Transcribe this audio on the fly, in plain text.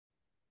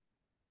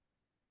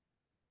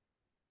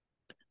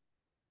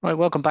Right,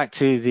 welcome back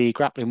to the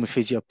Grappling with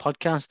Physio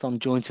podcast. I'm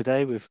joined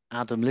today with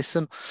Adz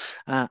Lison.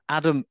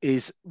 Adam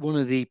is one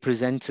of the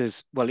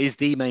presenters, well, is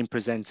the main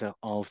presenter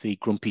of the the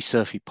Grumpy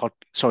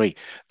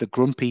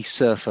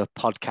Surfer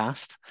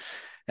podcast.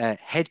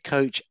 Head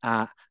coach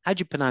at, how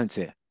do you pronounce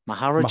it?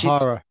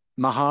 Mahara.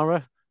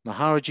 Mahara,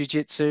 Mahara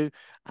Jiu-Jitsu,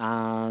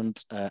 and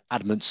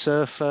Adamant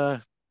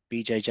Surfer,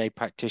 BJJ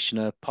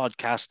practitioner,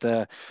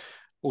 podcaster,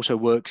 also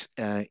works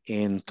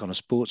in kind of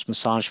sports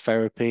massage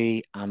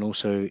therapy and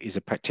also is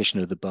a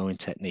practitioner of the Bowen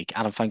technique.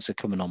 Adam, thanks for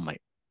coming on,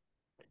 mate.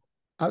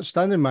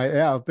 Outstanding, mate.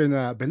 Yeah, I've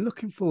been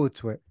looking forward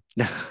to it.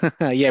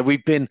 Yeah,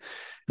 we've been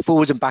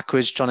forwards and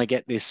backwards trying to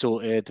get this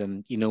sorted,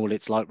 and you know what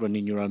it's like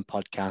running your own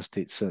podcast.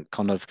 It's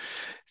kind of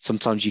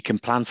sometimes you can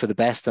plan for the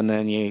best, and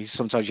then you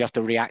sometimes you have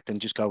to react and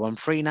just go, "I'm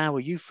free now.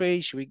 Are you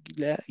free? Should we?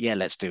 Yeah,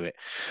 let's do it."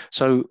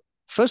 So,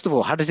 first of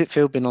all, how does it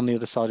feel being on the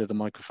other side of the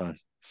microphone?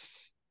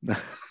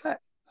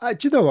 Uh,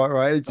 do you know what,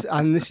 right?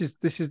 And this is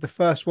the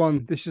first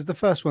one. This is the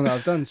first one that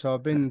I've done. So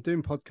I've been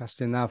doing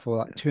podcasting now for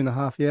like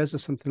 2.5 years or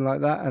something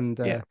like that. And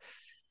Yeah.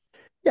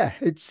 yeah,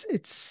 it's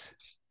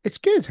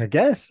good, I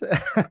guess.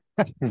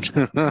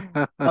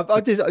 I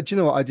did. Do you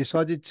know what? I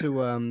decided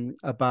to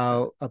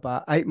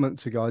about 8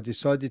 months ago. I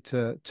decided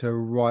to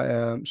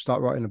write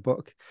start writing a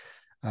book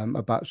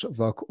about sort of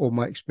like all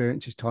my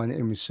experiences tying it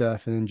in with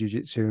surfing and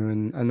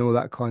jiu-jitsu and all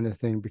that kind of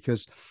thing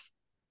because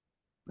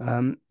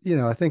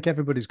I think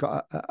everybody's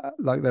got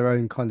like their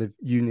own kind of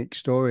unique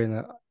story,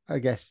 and I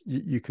guess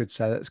you could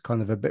say that's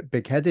kind of a bit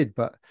big-headed,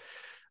 but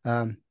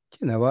um,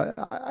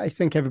 I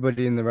think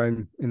everybody in the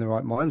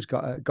right mind's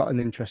got an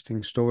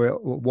interesting story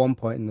at one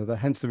point or another.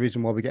 Hence the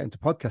reason why we get into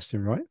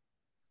podcasting, right?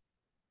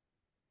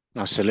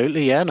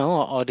 Absolutely, yeah,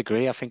 no, I'd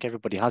agree. I think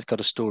everybody has got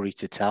a story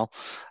to tell.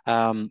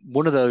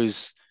 One of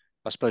those,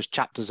 I suppose,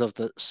 chapters of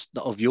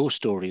of your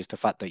story is the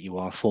fact that you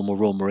are a former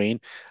Royal Marine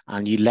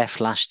and you left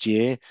last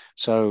year.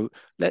 So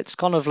let's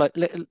kind of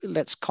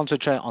let's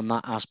concentrate on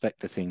that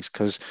aspect of things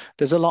because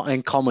there's a lot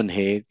in common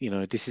here. You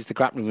know, this is the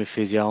grappling with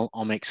physio.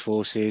 I'm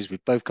ex-forces.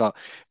 We've both got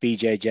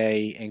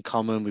BJJ in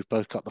common. We've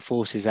both got the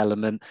forces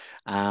element,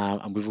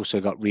 and we've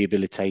also got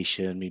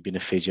rehabilitation. You've been a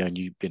physio and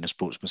you've been a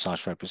sports massage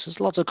therapist. There's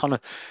lots of kind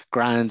of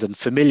ground and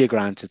familiar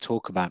ground to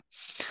talk about.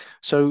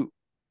 So,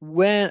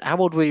 how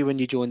old were you when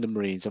you joined the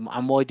Marines, and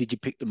why did you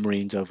pick the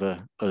Marines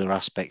over other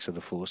aspects of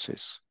the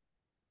forces?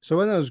 So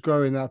when I was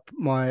growing up,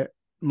 my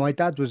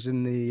dad was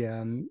in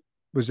the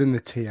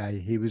TA.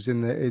 He was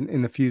in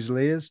the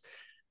Fusiliers,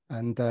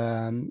 and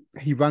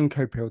he ran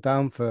Copill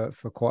down for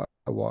quite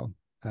a while.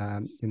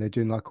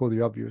 Doing like all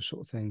the obvious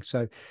sort of things.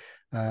 So,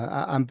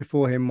 and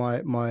before him,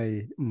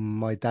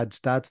 my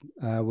dad's dad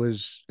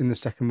was in the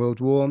Second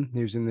World War.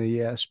 He was in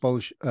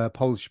the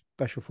Polish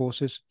Special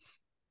Forces.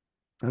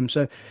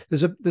 So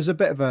there's a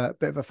bit of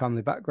a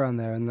family background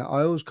there, and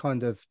I always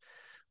kind of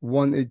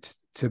wanted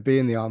to be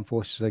in the armed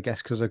forces, I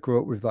guess, because I grew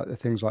up with like the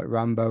things like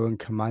Rambo and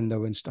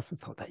Commando and stuff. I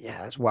thought that yeah,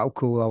 that's well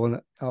cool. I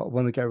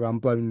want to go around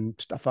blowing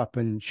stuff up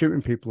and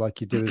shooting people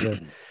like you do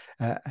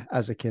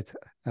as a kid.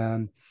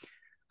 Um,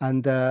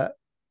 and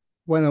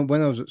when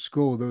I was at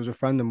school, there was a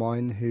friend of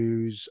mine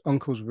whose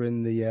uncles were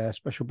in the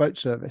special boat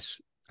service.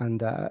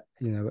 And at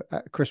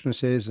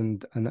Christmases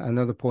and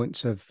other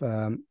points of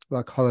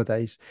like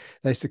holidays,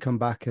 they used to come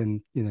back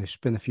and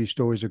spin a few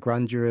stories of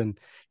grandeur and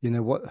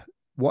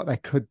what they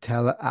could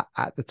tell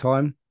at the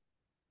time.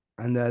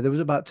 And there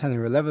was about 10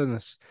 or 11 of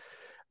us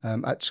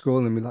at school,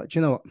 and we're like, do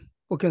you know what?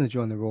 We're going to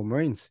join the Royal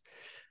Marines.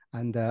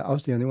 And I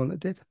was the only one that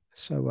did.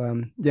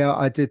 So yeah,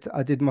 I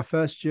did my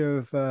first year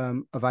of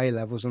A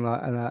levels, and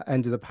I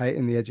ended up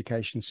hating the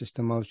education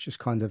system. I just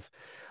kind of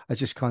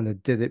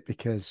did it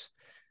because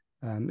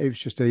it was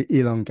just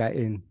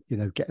elongating,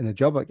 getting a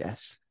job, I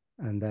guess.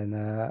 And then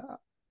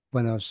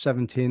when I was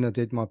 17, I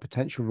did my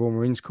potential Royal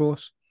Marines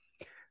course.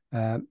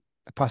 I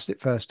passed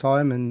it first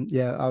time, and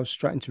yeah, I was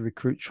straight into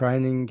recruit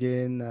training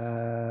in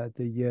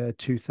the year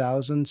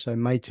 2000, so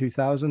May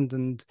 2000,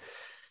 and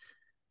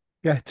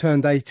yeah,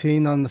 turned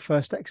 18 on the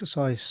first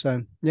exercise.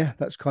 So yeah,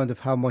 that's kind of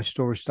how my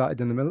story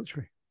started in the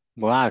military.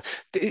 Wow.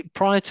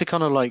 Prior to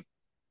kind of like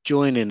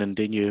joining and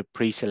doing your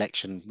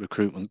pre-selection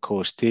recruitment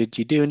course, did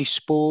you do any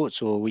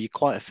sports or were you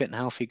quite a fit and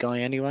healthy guy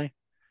anyway?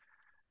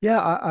 Yeah,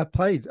 I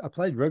played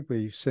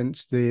rugby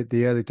since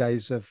the early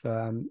days of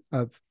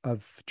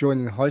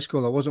joining high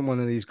school. I wasn't one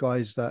of these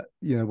guys that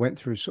went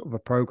through sort of a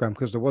program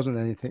because there wasn't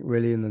anything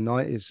really in the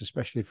 90s,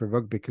 especially for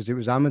rugby because it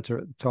was amateur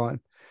at the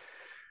time.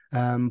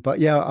 But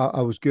yeah,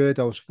 I was good.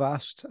 I was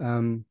fast.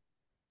 And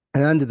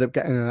I ended up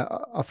getting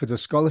offered a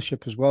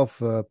scholarship as well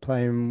for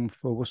playing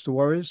for Worcester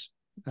Warriors.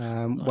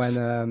 When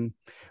Nice.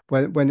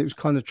 when it was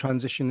kind of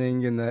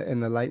transitioning in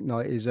the late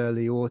 90s,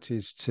 early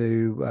aughties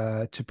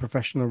to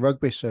professional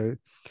rugby. So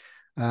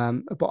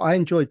but I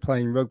enjoyed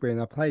playing rugby,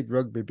 and I played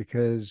rugby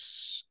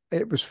because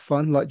it was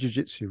fun, like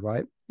jiu-jitsu,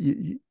 right?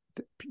 You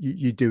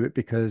do it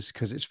because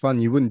it's fun.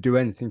 You wouldn't do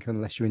anything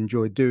unless you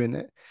enjoyed doing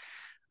it.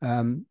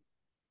 Um,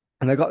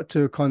 And I got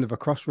to kind of a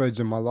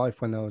crossroads in my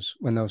life when I was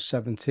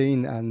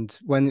 17, and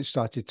when it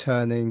started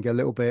turning a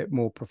little bit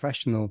more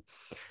professional,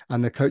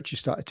 and the coaches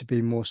started to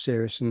be more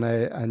serious, and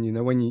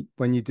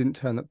when you didn't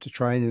turn up to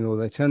training, or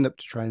they turned up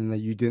to training that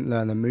you didn't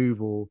learn a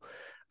move, or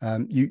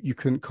you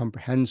couldn't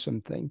comprehend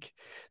something,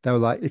 they were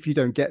like, if you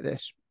don't get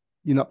this,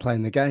 you're not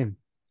playing the game.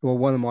 Well,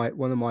 one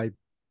of my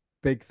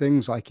big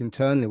things, like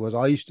internally, was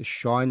I used to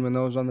shine when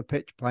I was on the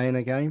pitch playing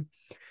a game,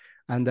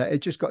 and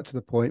it just got to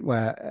the point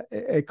where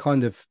it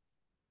kind of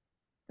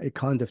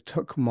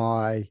took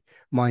my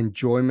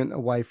enjoyment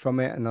away from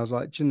it, and I was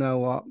like, do you know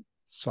what?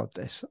 Sod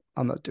this.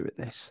 I'm not doing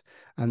this.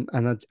 And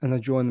I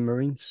joined the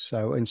Marines.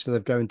 So instead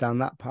of going down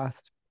that path,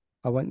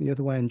 I went the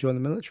other way and joined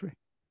the military.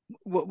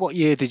 What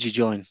year did you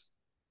join?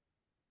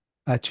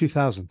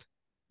 2000.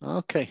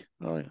 Okay,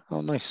 all right.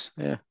 Oh, nice.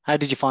 Yeah. How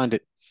did you find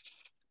it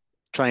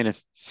training?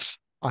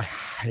 I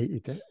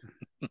hated it.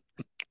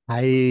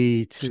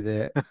 Hated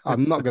it.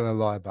 I'm not going to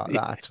lie about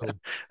Yeah, that at all.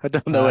 I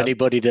don't know Uh,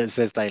 anybody that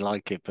says they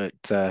like it, but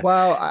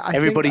well, I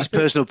everybody's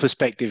think personal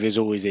perspective is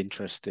always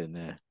interesting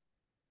there.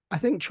 I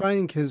think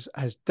training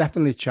has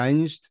definitely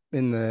changed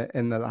in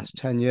the last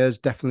 10 years,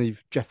 definitely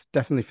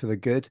for the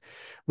good,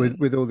 Mm.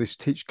 with all this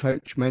teach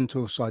coach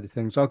mentor side of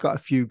things. I've got a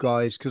few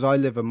guys because I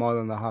live a mile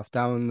and a half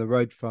down the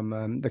road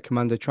from the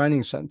Commando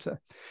Training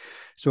Center.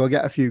 So I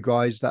get a few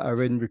guys that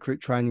are in recruit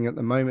training at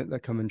the moment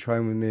that come and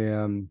train with me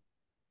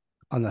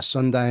on a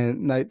Sunday,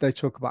 and they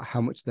talk about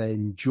how much they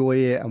enjoy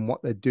it and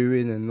what they're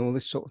doing and all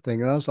this sort of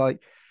thing. And I was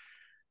like,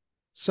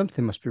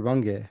 something must be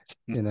wrong here.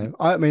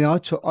 I mean, I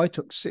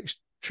took six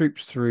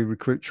troops through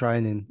recruit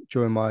training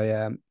during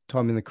my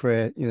time in the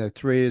career.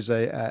 Three as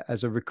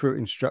a recruit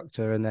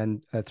instructor, and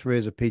then three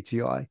as a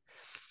PTI.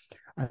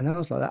 And I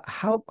was like, that.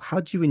 How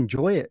do you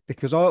enjoy it?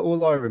 Because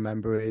all I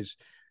remember is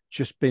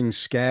just being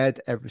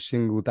scared every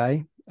single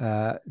day.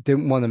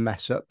 Didn't want to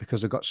mess up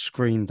because I got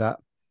screamed at.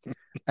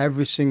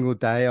 Every single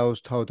day, I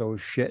was told I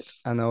was shit,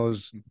 and I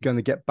was going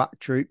to get back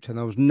trooped, and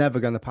I was never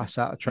going to pass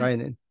out of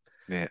training.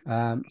 Yeah.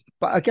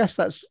 But I guess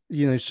that's,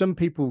 some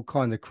people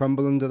kind of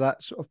crumble under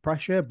that sort of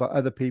pressure, but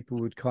other people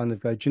would kind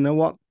of go, do you know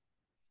what?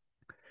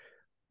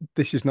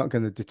 This is not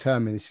going to deter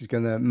me. This is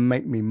going to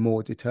make me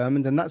more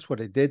determined. And that's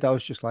what it did. I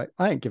was just like,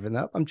 I ain't giving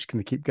up. I'm just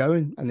going to keep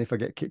going. And if I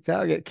get kicked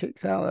out, I get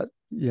kicked out,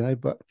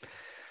 but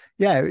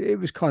yeah, it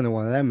was kind of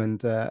one of them.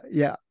 And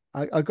yeah,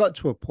 I got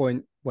to a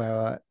point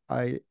where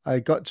I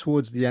got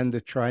towards the end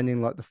of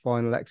training, like the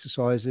final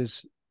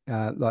exercises,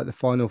 like the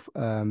final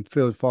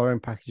field firing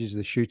packages,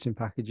 the shooting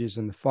packages,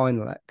 and the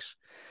final X.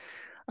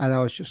 And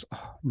I was just,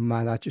 oh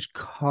man, I just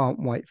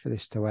can't wait for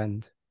this to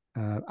end.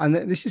 And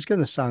this is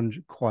going to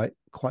sound quite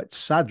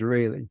sad,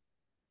 really,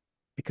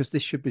 because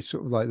this should be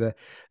sort of like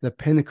the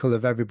pinnacle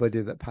of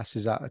everybody that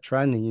passes out of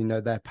training.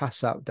 Their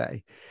pass out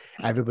day,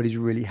 everybody's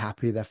really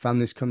happy. Their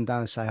families come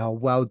down and say, "Oh,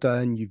 well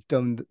done! You've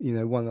done,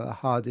 one of the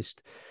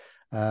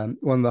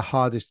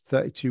hardest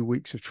 32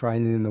 weeks of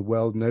training in the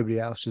world. Nobody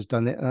else has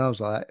done it." And I was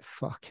like,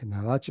 "Fucking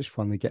hell! I just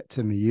want to get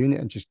to my unit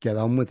and just get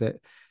on with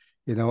it."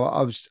 I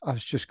was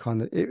just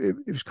kind of it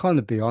was kind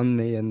of beyond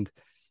me, and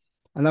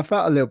I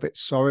felt a little bit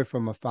sorry for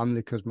my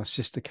family because my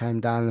sister came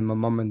down and my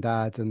mum and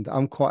dad, and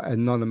I'm quite a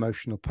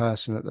non-emotional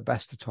person at the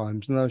best of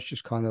times, and I was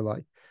just kind of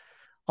like,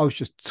 I was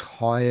just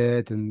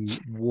tired and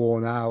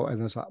worn out, and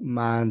I was like,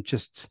 man,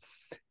 just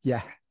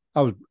yeah,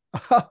 I was.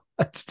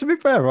 To be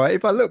fair, right,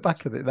 if I look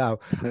back at it now,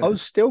 I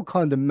was still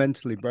kind of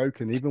mentally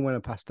broken, even when I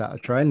passed out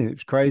of training. It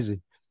was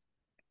crazy.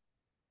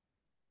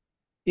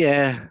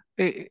 Yeah,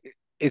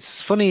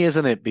 it's funny,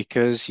 isn't it?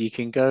 Because you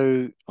can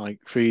go like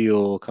through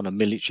your kind of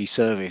military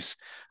service,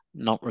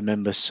 not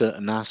remember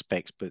certain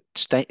aspects, but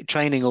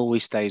training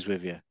always stays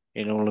with you.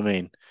 You know what I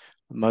mean?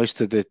 Most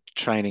of the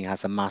training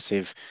has a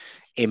massive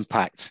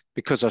impact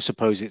because I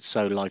suppose it's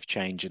so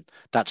life-changing.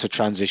 That's a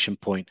transition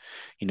point,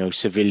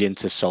 civilian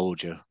to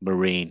soldier,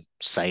 marine,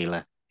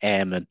 sailor,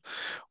 airman,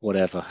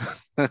 whatever.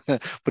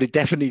 But it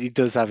definitely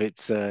does have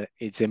its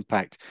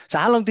impact. So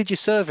how long did you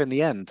serve in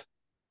the end?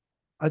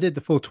 I did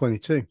the full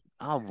 22.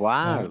 Oh,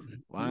 wow.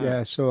 Wow.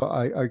 Yeah, so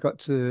I got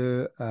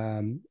to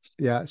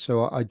yeah,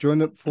 so I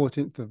joined up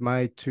 14th of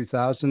May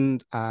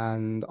 2000,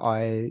 and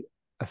I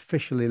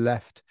officially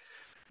left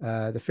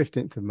the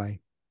 15th of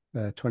May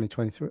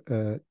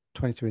 2023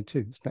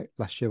 2022. It's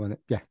last year, wasn't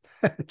it?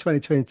 Yeah.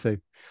 2022.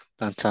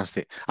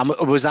 Fantastic.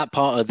 Was that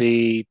part of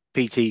the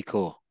PT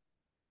core?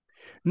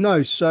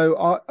 No,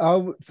 so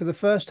for the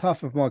first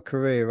half of my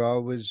career, I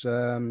was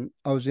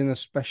in a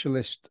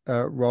specialist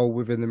role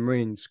within the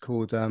Marines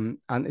called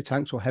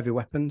anti-tanks or heavy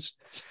weapons.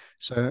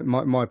 So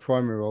my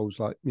primary role was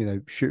like,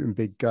 shooting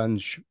big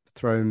guns,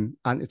 throwing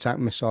anti-tank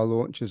missile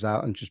launchers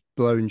out and just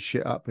blowing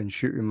shit up and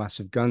shooting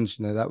massive guns.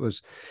 That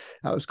was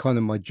kind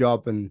of my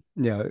job, and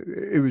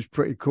it was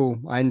pretty cool.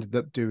 I ended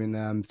up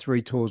doing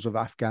three tours of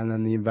Afghan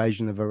and the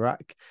invasion of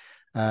Iraq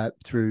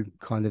through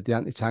kind of the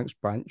anti-tanks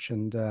branch,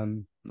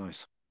 and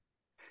Nice.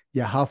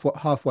 yeah,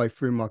 halfway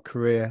through my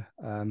career,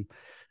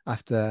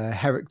 after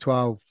Herrick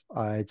 12,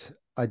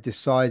 I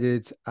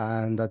decided,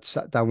 and I'd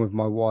sat down with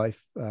my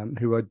wife,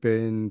 who I'd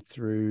been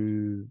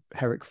through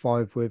Herrick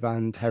 5 with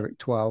and Herrick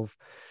 12.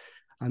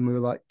 and we were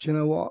like, do you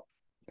know what?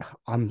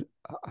 I'm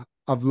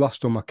I've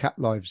lost all my cat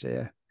lives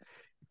here.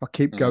 If I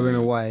keep going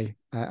Mm. away,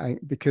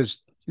 because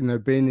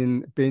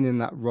being in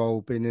that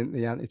role, being in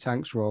the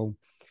anti-tanks role,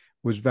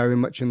 was very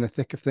much in the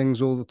thick of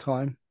things all the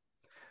time.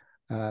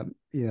 Right,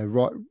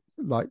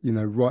 like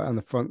right on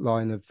the front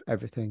line of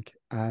everything.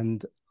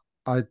 And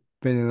I'd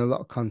been in a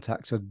lot of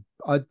contacts.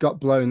 I'd got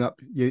blown up.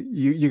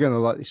 You're gonna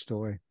like this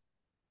story.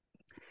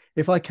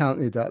 If I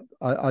counted up,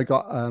 I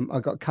got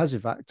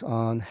Kazivac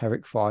on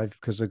Herrick 5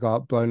 because I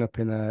got blown up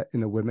in a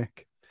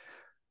Wimmick.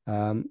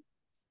 Um,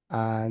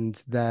 and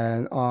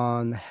then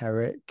on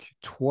Herrick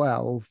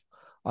 12,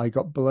 I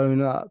got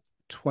blown up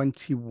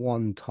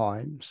 21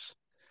 times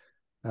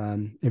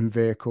in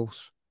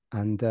vehicles.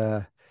 And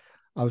I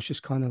was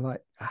just kind of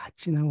like,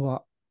 do you know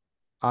what?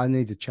 I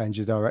need to change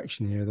the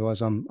direction here.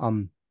 Otherwise,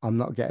 I'm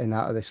not getting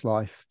out of this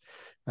life.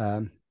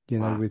 Wow.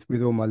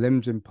 With all my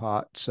limbs in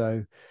part.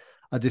 So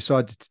I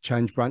decided to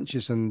change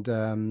branches and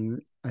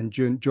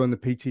join the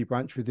PT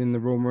branch within the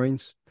Royal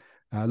Marines.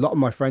 A lot of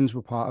my friends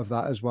were part of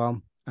that as well,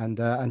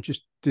 and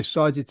just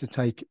decided to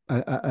take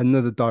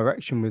another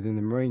direction within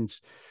the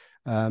Marines.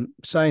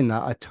 Saying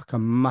that, I took a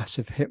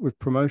massive hit with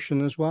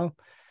promotion as well.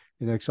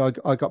 So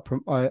I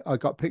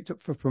got picked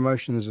up for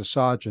promotion as a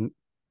sergeant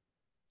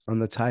on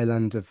the tail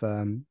end of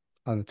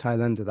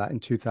that in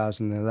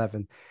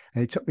 2011,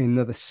 and it took me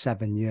another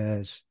 7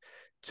 years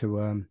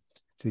to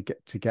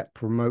to get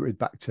promoted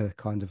back to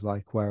kind of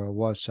like where I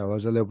was. So I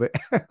was a little bit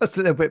I was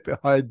a little bit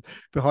behind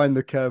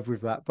the curve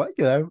with that. But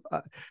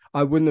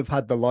I wouldn't have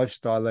had the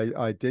lifestyle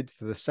I did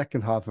for the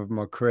second half of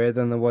my career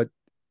than I would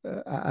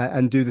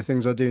and do the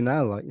things I do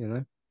now.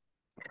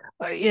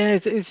 Yeah,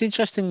 it's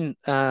interesting.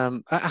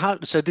 How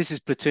so? This is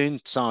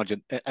platoon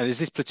sergeant, and is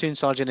this platoon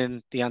sergeant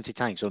in the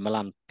anti-tanks or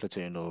Milan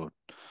platoon or?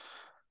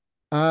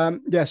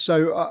 Yeah,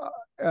 so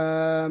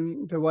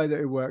the way that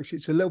it works,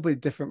 it's a little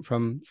bit different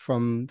from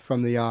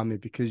the army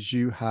because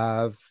you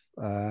have,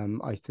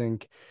 I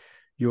think,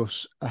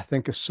 I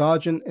think a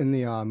sergeant in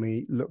the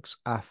army looks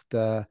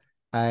after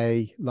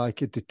a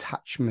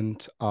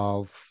detachment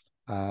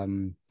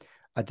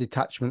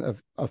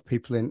of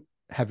people in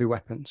heavy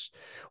weapons,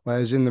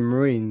 whereas in the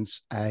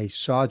Marines, a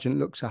sergeant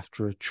looks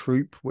after a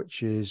troop,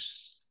 which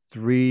is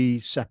three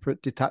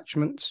separate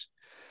detachments.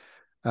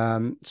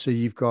 So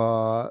you've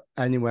got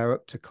anywhere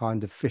up to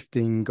kind of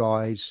 15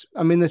 guys.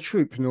 I mean, the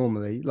troops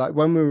normally, like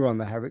when we were on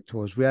the Herrick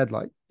tours, we had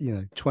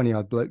 20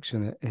 odd blokes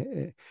in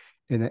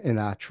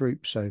our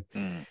troop. So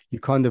Mm, you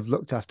kind of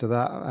looked after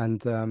that.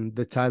 And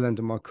the tail end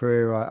of my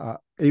career,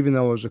 even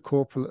though I was a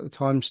corporal at the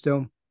time,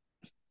 still,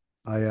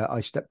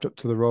 I stepped up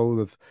to the role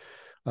of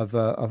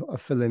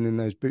filling in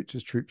those boots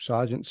as troop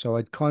sergeant. So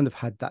I'd kind of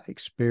had that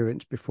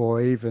experience before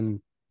I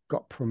even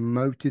got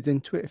promoted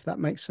into it, if that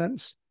makes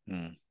sense.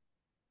 mm,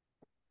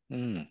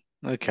 mm.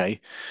 Okay.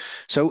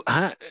 So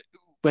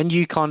when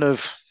you kind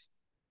of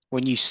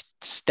when you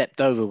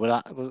stepped over,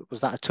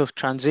 was that a tough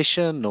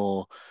transition,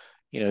 or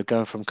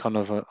going from kind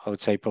of I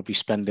would say probably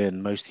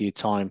spending most of your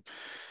time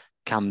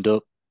cammed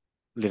up,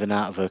 living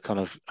out of a kind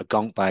of a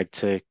gonk bag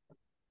to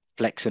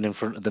flexing in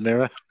front of the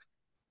mirror?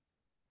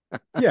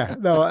 Yeah,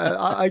 no,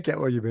 I get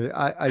what you mean.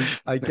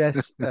 I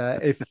guess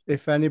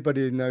if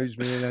anybody knows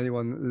me and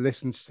anyone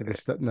listens to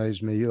this that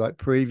knows me, like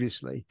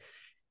previously,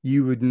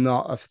 you would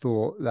not have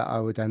thought that I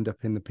would end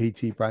up in the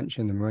PT branch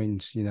in the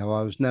Marines. Yeah.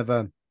 I was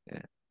never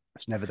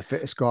the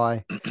fittest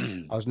guy.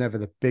 I was never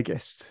the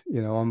biggest.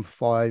 I'm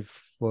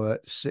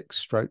 5'6"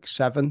 stroke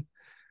 7.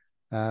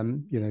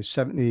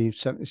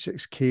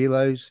 76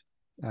 kilos.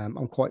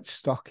 I'm quite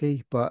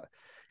stocky, but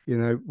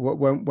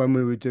when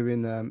we were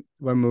doing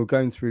when we were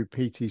going through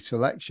PT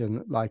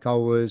selection, like I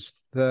was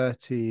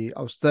 30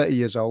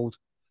 years old.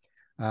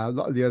 A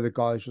lot of the other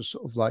guys were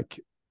sort of like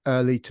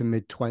early to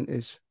mid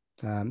 20s.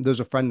 There was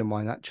a friend of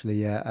mine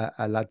actually, a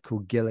lad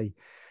called Gilly,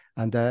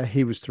 and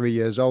he was 3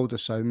 years older.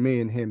 So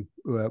me and him,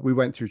 we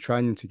went through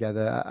training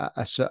together at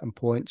a certain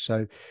point.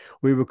 So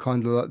we were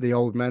kind of like the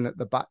old men at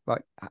the back,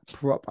 like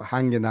proper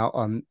hanging out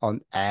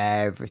on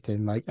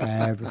everything, like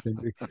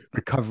everything.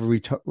 Recovery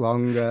took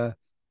longer.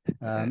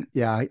 Yeah.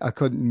 Yeah, I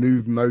couldn't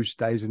move most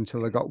days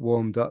until I got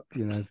warmed up.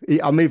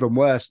 I'm even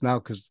worse now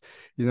because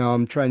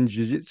I'm training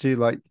jiu-jitsu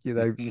like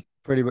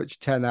pretty much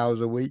 10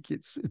 hours a week.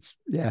 It's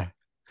yeah.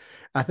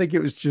 I think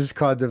it was just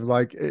kind of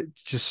like it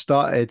just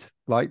started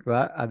like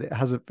that and it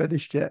hasn't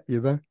finished yet.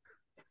 Well,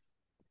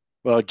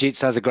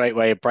 Jits has a great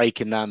way of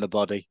breaking down the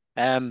body.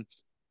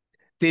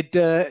 Did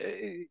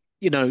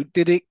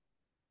did it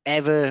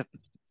ever?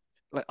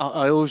 Like,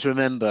 I always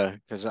remember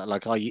because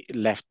like I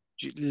left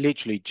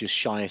literally just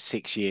shy of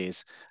 6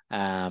 years.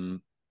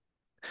 Um,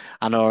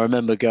 And I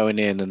remember going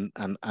in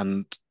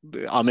and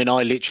I mean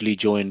I literally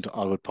joined,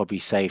 I would probably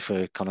say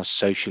for kind of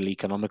social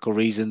economical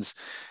reasons,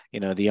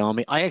 the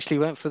army. I actually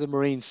went for the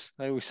Marines.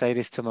 I always say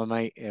this to my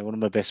mate, one of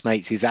my best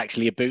mates. He's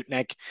actually a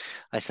bootneck.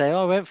 I say,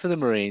 oh, I went for the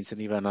Marines,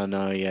 and he went, oh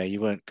no, yeah,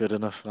 you weren't good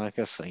enough. And I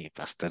go, so you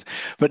bastard.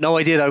 But no,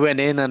 I did. I went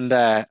in and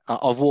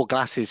I've wore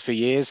glasses for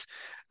years,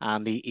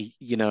 and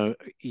I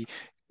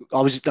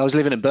was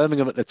living in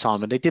Birmingham at the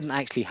time, and they didn't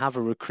actually have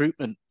a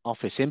recruitment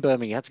office in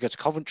Birmingham. You had to go to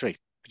Coventry.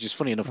 which is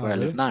funny enough Oh, where I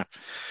live really? now.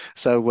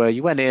 So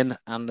you went in,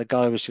 and the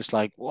guy was just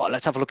like, "Well,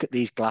 let's have a look at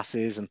these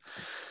glasses." And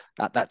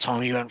at that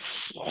time, he went,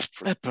 "Oh,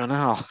 flipping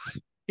hell."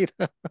 You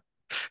know,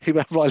 he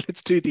went, "Right,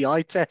 let's do the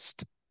eye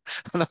test."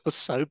 And I was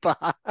so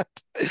bad.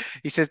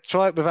 He says,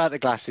 "Try it without the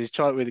glasses,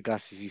 try it with the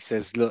glasses." He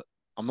says, "Look,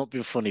 I'm not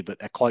being funny, but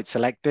they're quite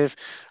selective."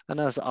 And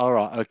I was like, "All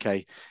right,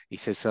 okay." He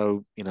says,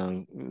 "So,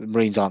 the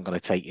Marines aren't going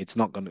to take it. It's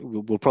not going to,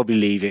 we'll probably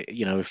leave it,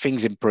 if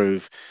things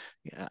improve."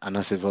 Yeah, and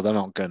I said, "Well, they're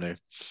not going to."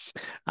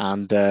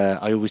 And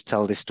I always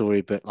tell this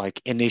story, but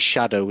like in his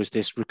shadow was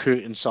this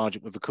recruiting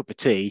sergeant with a cup of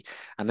tea.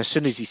 And as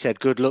soon as he said,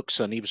 "Good luck,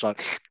 son," he was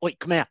like, "Wait,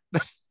 come here."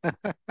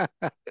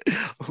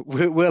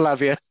 We'll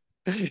have you.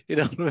 You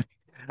know what I mean?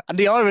 And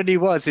the irony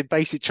was in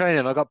basic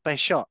training, I got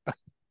best shot.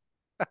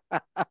 Do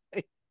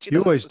you You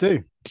know? always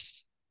do.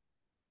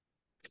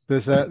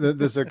 There's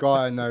a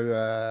guy I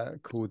know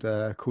called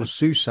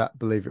Susat,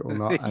 believe it or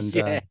not, and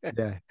Yeah.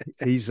 yeah,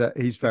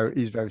 he's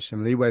very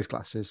similar. He wears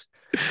glasses,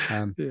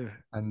 um, Yeah.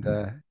 and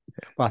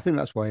well, I think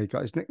that's why he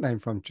got his nickname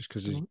from, just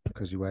because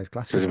he wears Because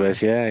glasses, it I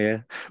was, guess. yeah,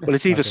 yeah. Yeah, Well,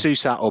 it's I either do.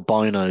 SUSAT or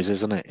binos,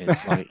 isn't it?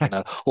 It's like,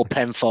 or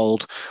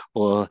Penfold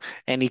or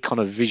any kind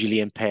of visually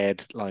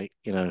impaired, like,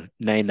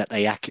 name that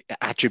they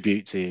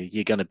attribute to you,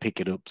 you're going to pick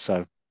it up.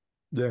 So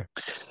Yeah,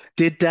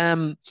 did,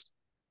 um,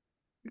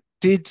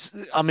 did,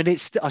 I mean, I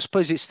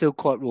suppose it's still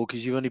quite raw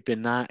because you've only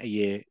been there a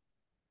year.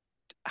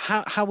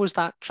 How was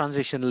that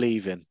transition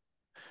leaving?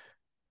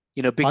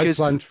 I Because,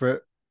 planned for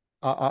it.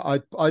 I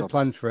God,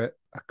 planned for it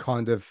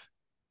kind of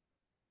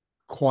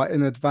quite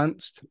in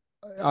advance.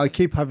 I mm,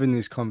 keep having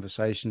these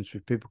conversations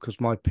with people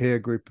because my peer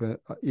group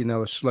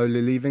are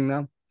slowly leaving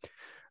now,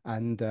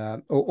 and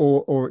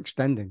or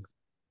extending.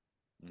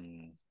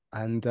 mm,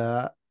 And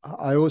I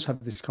always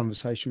have this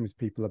conversation with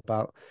people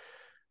about,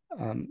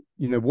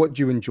 what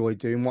do you enjoy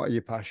doing? What are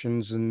your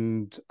passions?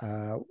 And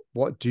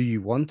what do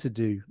you want to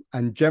do?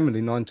 And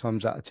generally, 9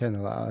 times out of 10,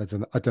 I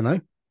don't know.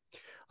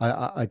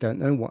 I don't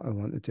know what I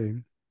want to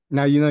do.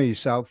 Now, you know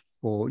yourself,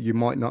 or you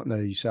might not know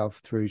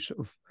yourself through sort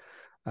of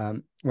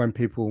when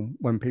people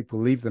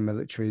leave the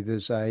military.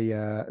 There's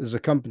a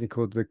company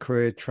called the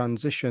Career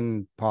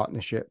Transition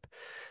Partnership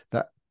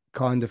that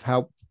kind of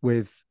help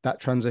with that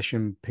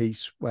transition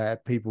piece where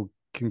people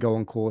can go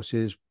on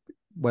courses,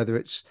 whether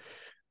it's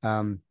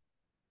um,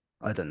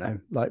 I don't know,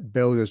 like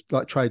builders,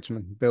 like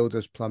tradesmen,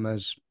 builders,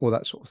 plumbers, all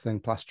that sort of thing,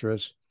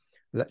 plasterers,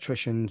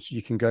 electricians.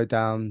 You can go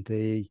down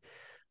the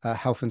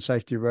health and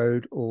safety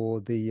road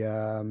or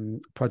the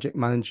project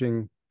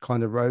managing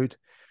kind of road,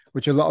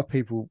 which a lot of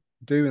people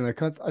do.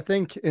 And I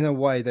think in a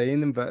way they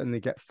inadvertently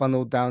get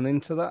funneled down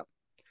into that.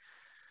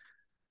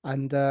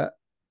 And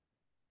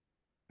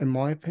in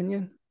my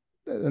opinion,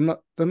 they're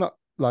not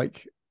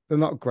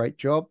great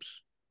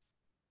jobs.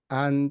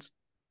 And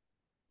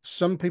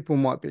some people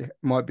might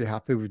be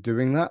happy with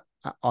doing that.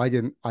 I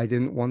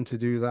didn't want to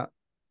do that.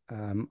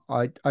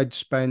 I'd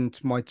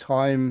spent my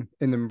time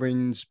in the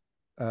Marines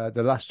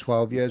the last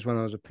 12 years when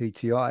I was a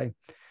PTI,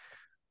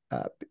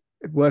 uh,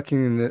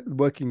 working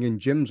in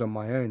gyms on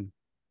my own.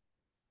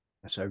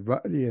 So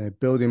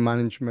building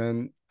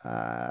management,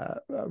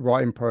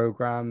 writing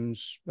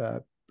programs,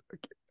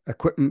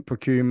 equipment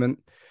procurement,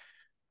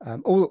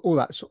 all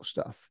that sort of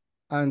stuff.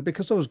 And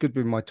because I was good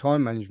with my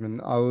time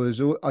management,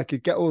 I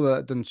could get all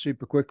that done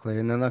super quickly,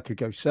 and then I could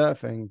go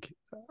surfing.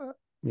 Uh,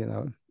 you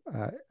know,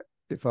 uh,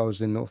 if I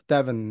was in North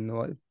Devon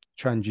or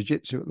train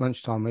jiu-jitsu at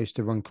lunchtime, I used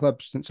to run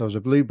clubs since I was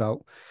a blue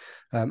belt.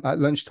 At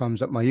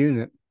lunchtimes at my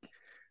unit,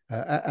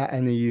 at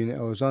any unit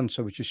I was on,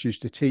 so we just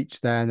used to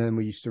teach then, and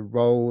we used to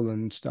roll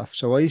and stuff.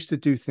 So I used to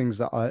do things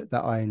that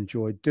I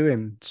enjoyed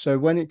doing. So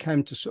when it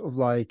came to sort of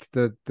like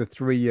the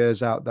 3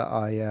 years out that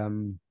I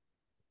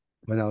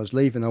when I was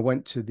leaving, I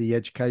went to the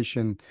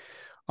education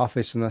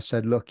office and I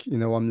said, "Look,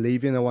 I'm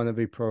leaving. I want to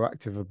be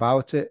proactive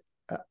about it.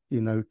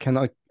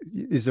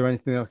 Is there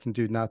anything I can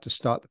do now to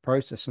start the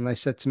process?" And they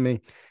said to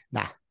me,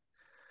 "Nah,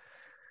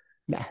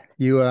 nah.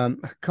 You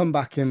come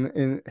back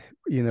in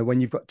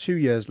when you've got 2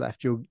 years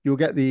left, you'll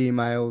get the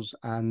emails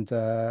and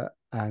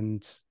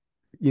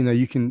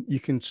you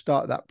can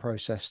start that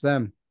process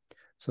then."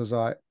 So I was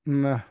like,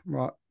 nah,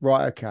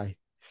 right, okay.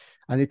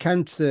 And it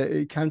came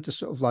to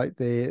sort of like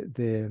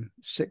the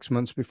 6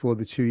 months before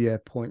the 2 year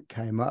point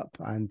came up,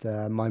 and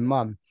my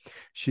mum,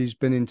 she's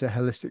been into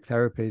holistic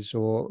therapies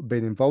or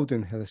been involved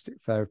in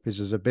holistic therapies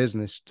as a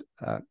business,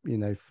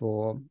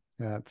 for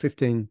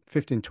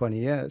 20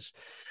 years.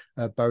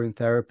 Bowen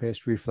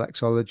therapist,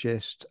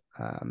 reflexologist,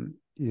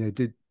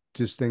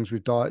 does things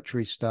with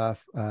dietary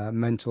stuff,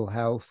 mental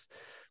health,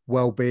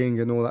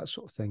 well-being, and all that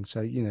sort of thing.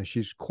 So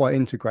she's quite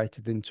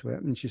integrated into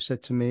it, and she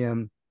said to me,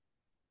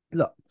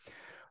 "Look,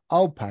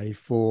 I'll pay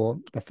for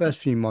the first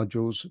few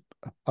modules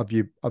of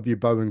your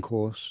Bowen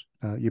course,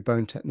 your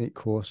Bowen technique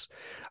course,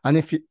 and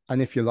if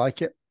you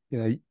like it,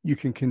 you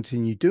can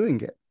continue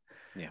doing it."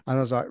 yeah, And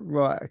I was like,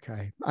 right,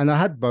 okay. And I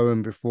had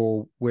Bowen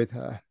before with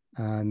her,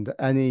 and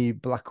any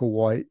black or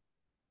white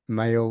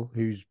male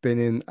who's been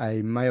in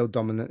a male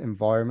dominant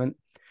environment,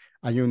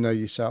 and you'll know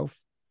yourself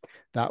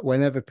that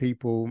whenever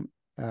people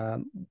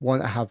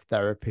want to have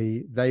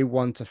therapy. They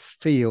want to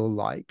feel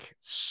like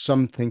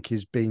something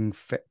is being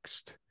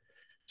fixed,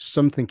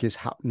 something is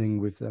happening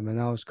with them.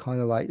 And I was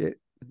kind of like it.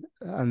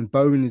 And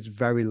Bowen is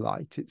very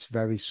light. It's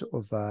very sort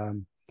of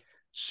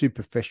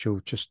superficial.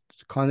 Just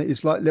kind of,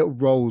 it's like little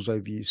rolls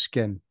over your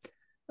skin.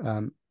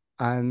 Um,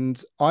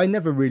 and I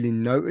never really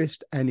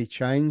noticed any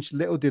change.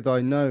 Little did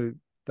I know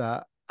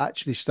that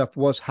actually stuff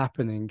was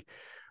happening,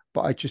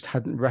 but I just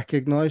hadn't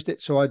recognized it.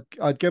 So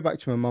I'd go back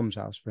to my mum's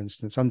house, for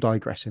instance. I'm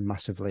digressing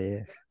massively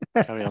here.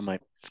 Carry on,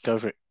 mate. Let's go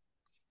for it.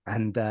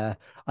 And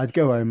I'd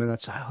go home and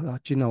I'd say, oh,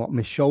 do you know what?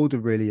 My shoulder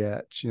really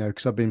hurts,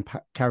 because I've been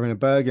carrying a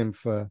Bergen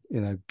for,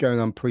 going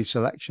on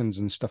pre-selections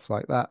and stuff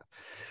like that.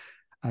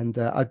 And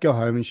I'd go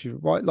home and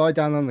she'd lie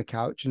down on the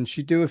couch and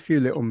she'd do a few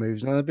little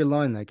moves. And I'd be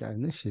lying there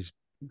going,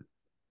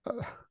 uh,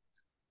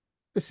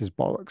 this is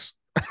bollocks.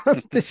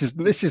 this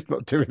is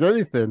not doing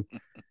anything.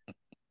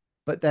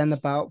 But then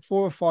about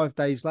 4 or 5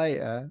 days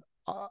later,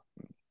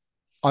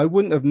 I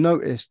wouldn't have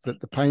noticed that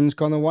the pain's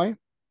gone away.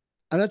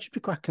 And I'd just be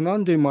cracking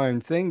on doing my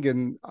own thing.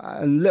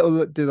 And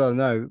little did I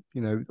know,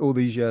 all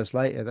these years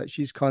later, that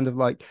she's kind of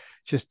like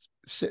just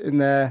sitting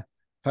there,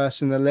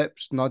 pursing her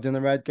lips, nodding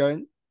her head,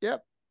 going,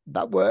 "Yep,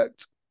 that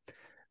worked."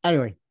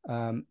 Anyway,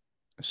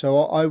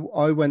 so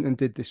I went and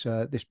did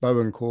this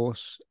Bowen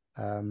course,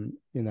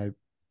 nearly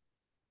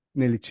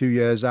 2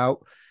 years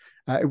out.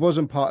 It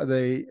wasn't part of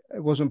the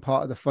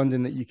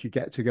funding that you could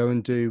get to go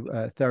and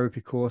do therapy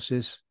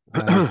courses.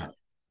 Mm.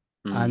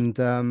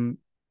 And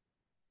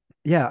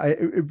yeah,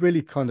 it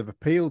really kind of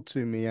appealed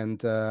to me,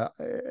 and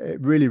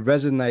it really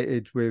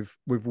resonated with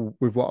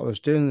what I was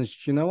doing.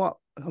 Is, you know what,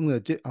 I'm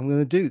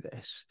gonna do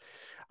this.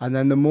 And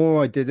then the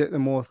more I did it, the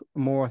more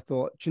I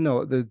thought,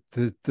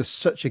 there's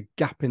such a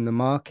gap in the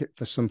market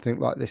for something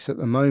like this at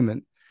the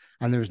moment,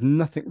 and there's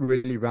nothing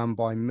really around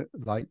by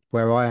like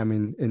where I am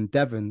in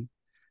Devon,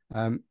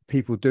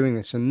 people doing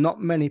this, and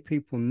not many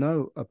people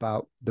know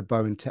about the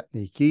Bowen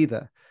technique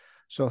either.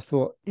 So I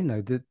thought,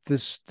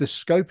 there's the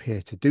scope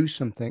here to do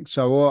something.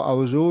 So I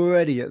was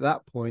already at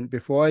that point,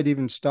 before I'd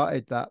even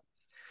started that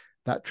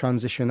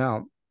transition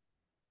out,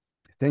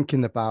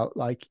 thinking about,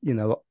 like,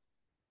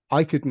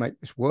 I could make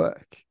this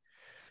work.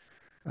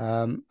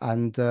 And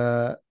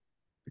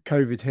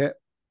COVID hit.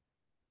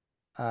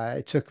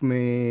 It took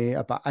me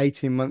about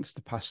 18 months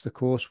to pass the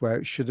course, where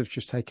it should have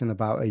just taken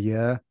about a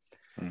year.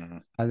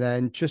 Mm. And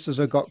then just as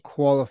I got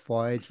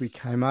qualified, we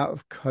came out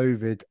of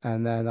COVID,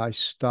 and then I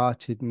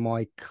started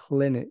my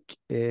clinic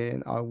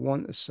in, I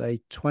want to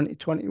say,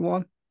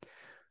 2021.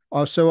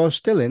 So I was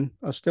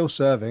still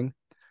serving,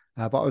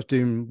 but I was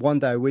doing 1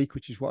 day a week,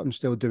 which is what I'm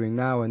still doing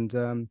now.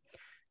 And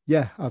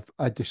yeah,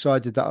 I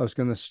decided that I was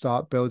going to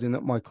start building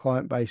up my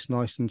client base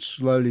nice and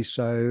slowly.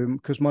 So,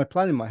 because my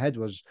plan in my head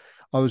was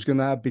I was going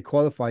to be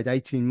qualified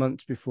 18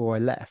 months before I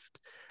left,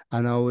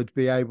 and I would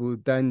be able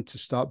then to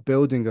start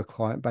building a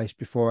client base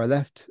before I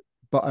left,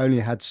 but I only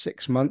had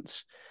 6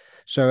 months.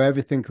 So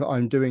everything that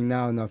I'm doing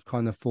now and I've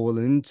kind of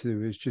fallen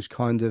into is just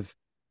kind of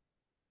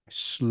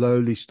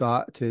slowly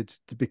started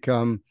to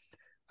become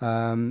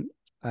um,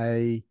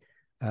 a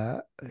uh,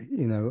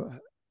 you know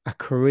a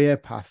career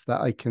path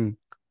that I can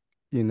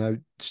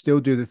still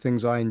do the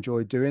things I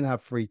enjoy doing,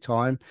 have free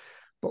time,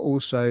 but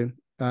also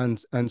earn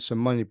some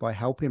money by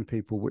helping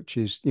people, which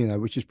is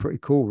pretty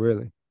cool,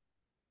 really.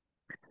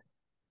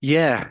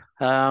 Yeah.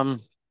 I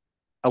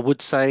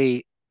would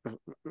say,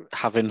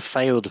 having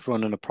failed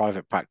running a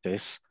private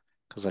practice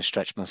because I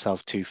stretched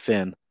myself too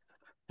thin,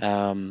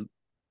 um,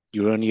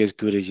 you're only as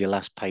good as your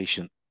last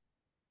patient.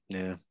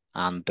 Yeah.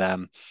 And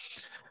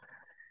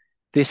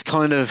this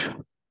kind of,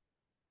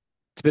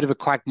 it's a bit of a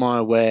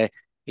quagmire where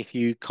if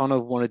you kind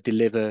of want to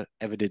deliver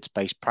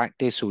evidence-based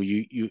practice, or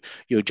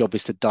your job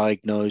is to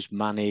diagnose,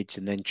 manage,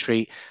 and then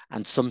treat,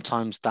 and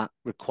sometimes that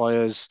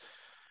requires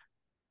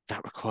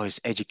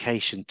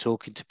education,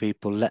 talking to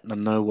people, letting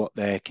them know what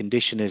their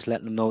condition is,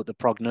 letting them know what the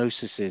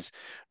prognosis is,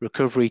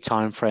 recovery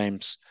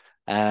timeframes,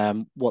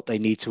 what they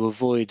need to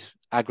avoid,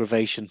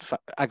 aggravating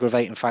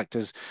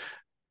factors,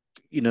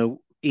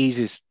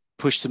 eases,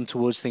 push them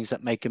towards things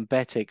that make them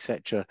better,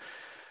 etc.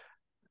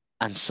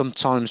 And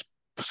sometimes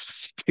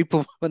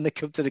people, when they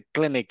come to the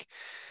clinic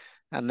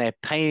and they're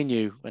paying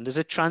you, when there's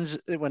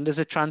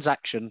a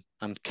transaction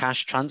and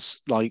cash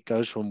like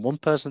goes from one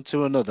person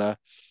to another,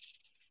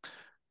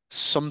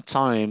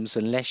 sometimes,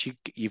 unless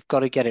you've got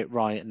to get it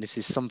right, and this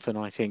is something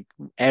I think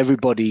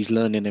everybody's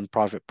learning in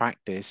private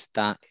practice,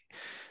 that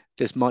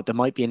there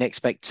might be an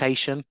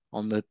expectation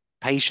on the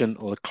patient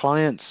or the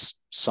client's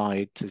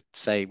side to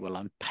say, well,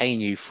 I'm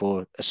paying you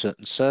for a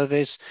certain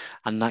service,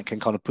 and that can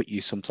kind of put you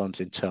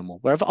sometimes in turmoil.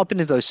 Wherever I've been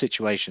in those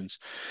situations,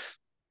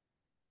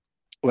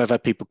 wherever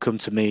people come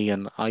to me,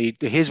 and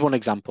here's one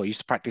example. I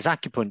used to practice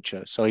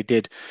acupuncture, so I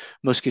did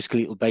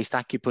musculoskeletal based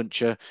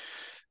acupuncture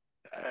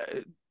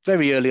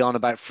very early on,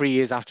 about 3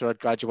 years after I'd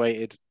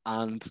graduated,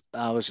 and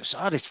I was just,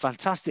 oh, this is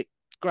fantastic,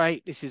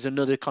 great. This is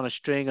another kind of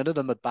string,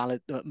 another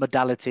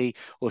modality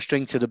or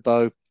string to the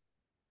bow.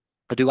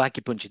 I do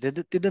acupuncture.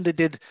 They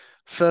did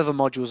further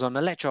modules on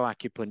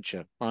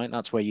electroacupuncture, right?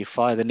 That's where you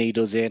fire the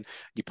needles in,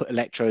 you put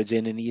electrodes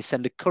in, and you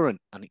send a current,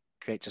 and it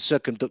creates a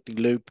circumducting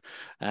loop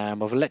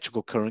of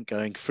electrical current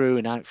going through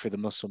and out through the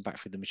muscle and back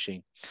through the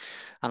machine.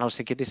 And I was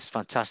thinking, this is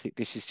fantastic.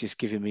 This is just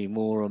giving me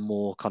more and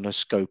more kind of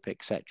scope,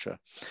 etc.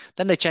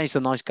 Then they changed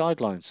the nice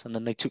guidelines, and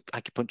then they took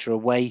acupuncture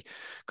away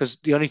because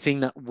the only thing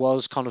that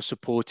was kind of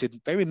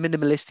supported very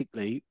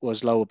minimalistically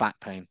was lower back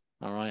pain.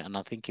 All right, and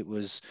I think it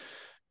was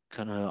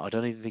kind of, I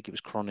don't even think it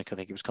was chronic. I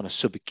think it was kind of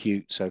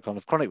subacute. So kind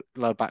of chronic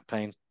low back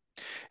pain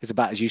is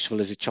about as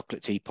useful as a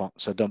chocolate teapot.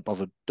 So don't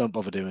bother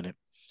doing it.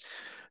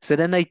 So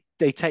then they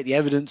take the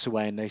evidence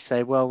away and they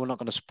say, well, we're not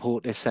going to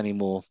support this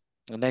anymore.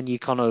 And then you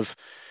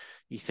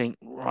think,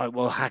 right,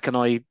 well, how can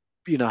I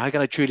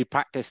truly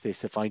practice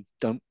this if I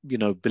don't,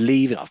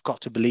 believe it? I've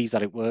got to believe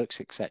that it works,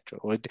 etc.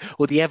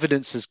 Or the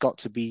evidence has got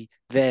to be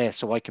there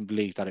so I can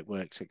believe that it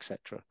works,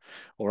 etc.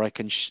 Or I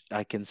can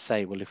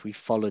say, well, if we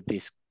followed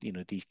this,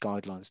 these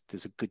guidelines,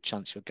 there's a good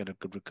chance you'll get a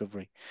good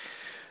recovery.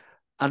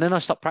 And then I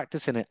stopped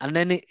practicing it, and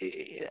then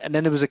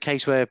there was a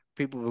case where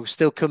people were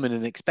still coming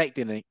and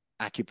expecting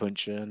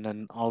acupuncture, and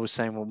then I was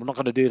saying, well, we're not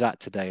going to do that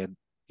today,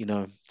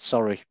 and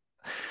sorry.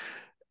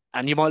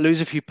 And you might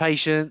lose a few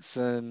patients,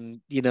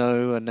 and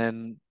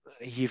then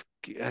you've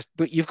got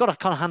to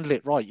kind of handle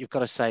it right. You've got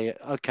to say,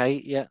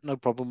 okay, yeah, no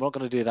problem, we're not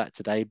going to do that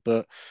today,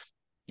 but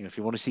if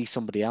you want to see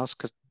somebody else,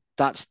 because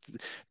that's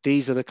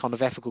these are the kind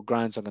of ethical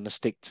grounds I'm going to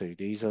stick to.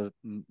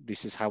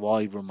 This is how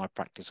I run my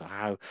practice, or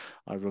how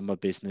I run my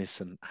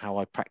business, and how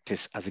I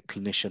practice as a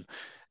clinician.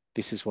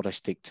 This is what I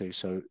stick to.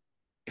 So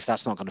if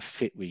that's not going to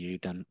fit with you,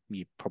 then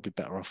you're probably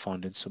better off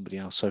finding somebody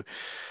else. So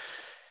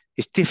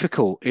it's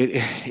difficult.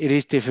 It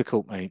is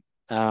difficult, mate.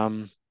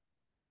 I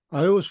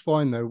always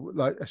find though,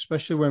 like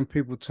especially when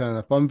people turn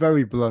up, I'm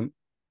very blunt.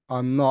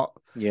 I'm not.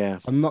 Yeah,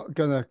 I'm not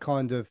gonna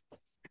kind of,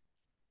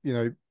 you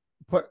know,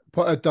 put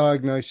a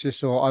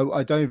diagnosis, or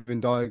I don't even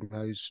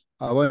diagnose.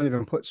 I won't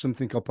even put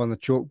something up on the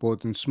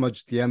chalkboard and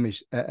smudge the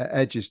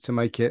edges to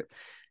make it,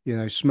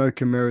 smoke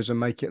and mirrors and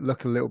make it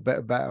look a little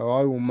bit better.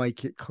 I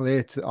make it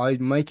clear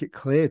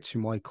to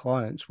my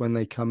clients when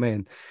they come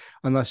in,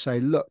 and I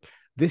say, look,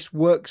 this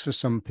works for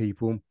some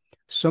people.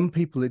 Some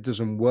people it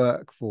doesn't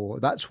work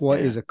for. That's why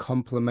it yeah, is a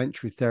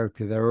complementary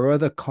therapy. There are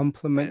other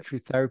complementary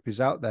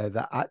therapies out there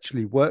that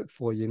actually work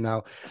for you.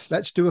 Now,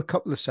 let's do a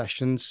couple of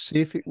sessions,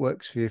 see if it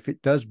works for you. If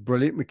it does,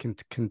 brilliant. We can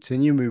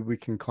continue. We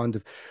can kind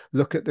of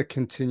look at the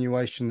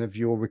continuation of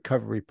your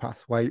recovery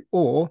pathway.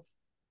 Or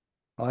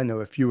I know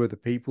a few other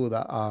people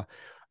that are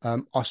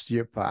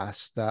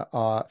osteopaths, that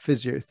are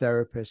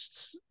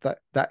physiotherapists,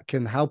 that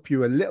can help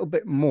you a little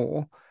bit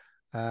more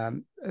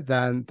than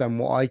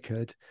what I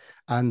could,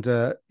 and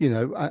I'll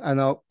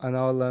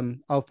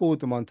forward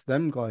them on to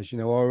them guys.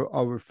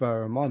 I'll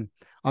refer them on.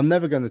 I'm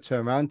never going to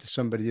turn around to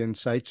somebody and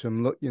say to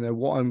them, look,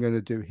 what I'm going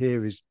to do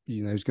here is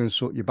going to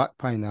sort your back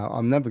pain out.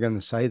 I'm never going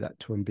to say that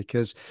to them,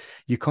 because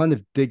you're kind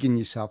of digging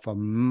yourself a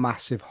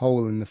massive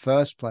hole in the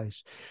first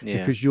place,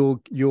 yeah, because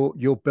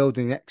you're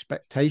building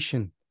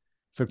expectation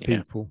for yeah,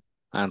 people.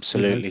 you know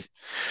absolutely.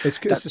 it's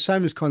That the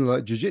same as kind of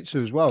like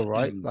jiu-jitsu as well,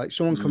 right? Like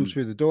someone comes mm,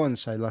 through the door and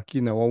say, like, I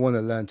want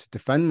to learn to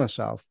defend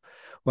myself.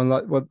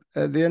 Well,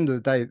 at the end of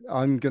the day,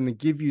 I'm going to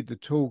give you the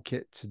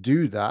toolkit to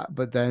do that,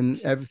 but then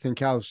everything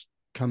else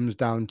comes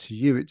down to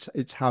you.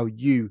 It's how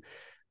you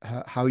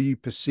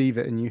perceive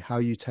it, and how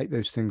you take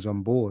those things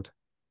on board.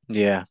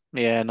 yeah,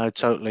 yeah, no,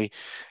 totally.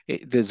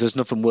 There's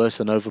nothing worse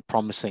than over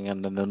promising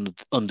and then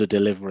under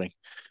delivering.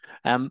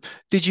 Um,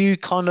 did you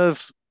kind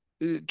of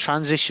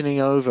transitioning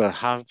over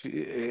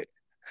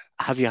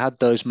have you had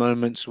those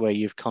moments where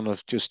you've kind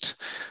of just,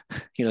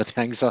 the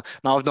anxiety?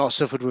 Now, I've not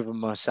suffered with them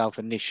myself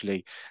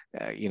initially.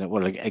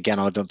 Well, again,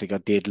 I don't think I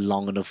did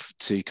long enough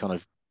to kind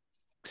of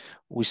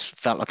always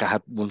felt like I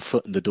had one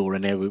foot in the door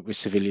in there with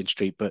Civilian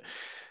Street. But,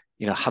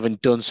 having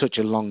done such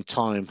a long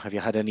time, have you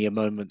had any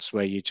moments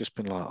where you've just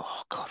been like,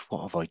 oh God,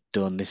 what have I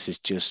done? This is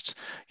just,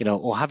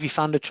 or have you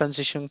found a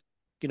transition,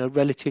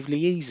 relatively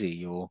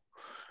easy or,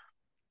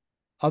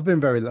 I've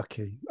been very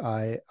lucky.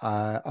 I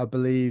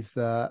believe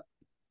that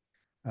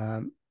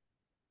um,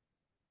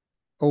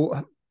 all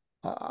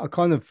I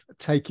kind of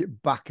take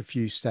it back a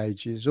few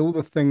stages. All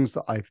the things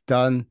that I've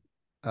done,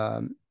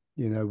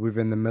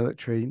 within the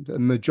military, the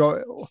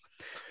majority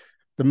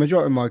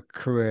of my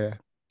career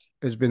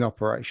has been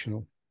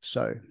operational.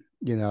 So,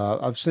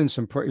 I've seen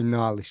some pretty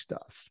gnarly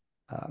stuff,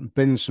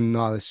 been in some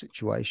gnarly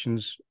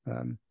situations,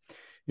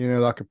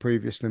 like I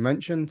previously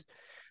mentioned.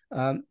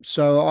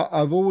 So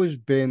I've always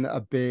been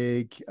I've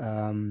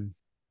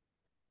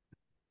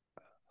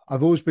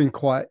always been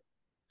quite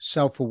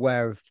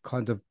self-aware of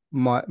kind of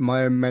my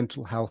own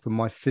mental health and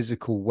my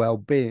physical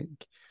well-being.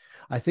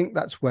 I think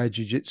that's where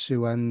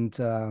jiu-jitsu and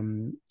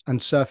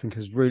surfing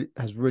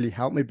has really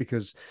helped me,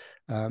 because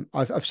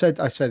I've said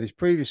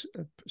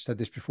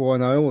this before,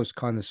 and I always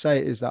kind of say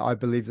it, is that I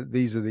believe that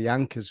these are the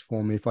anchors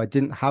for me. If I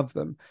didn't have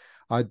them,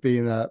 I'd be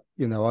in a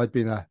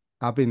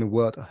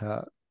world of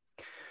hurt.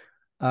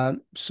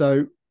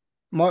 So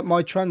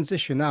my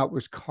transition out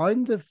was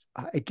kind of,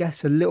 I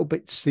guess, a little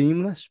bit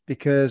seamless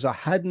because I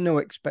had no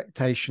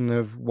expectation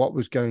of what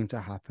was going to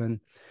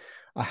happen.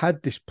 I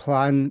had this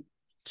plan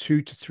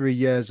 2 to 3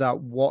 years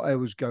out what I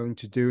was going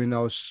to do, and I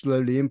was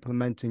slowly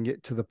implementing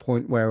it to the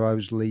point where I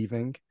was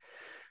leaving.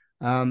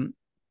 Um,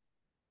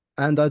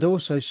 and I'd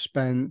also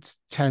spent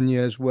 10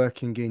 years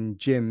working in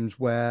gyms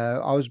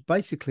where I was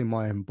basically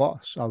my own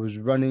boss. I was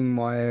running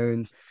my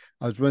own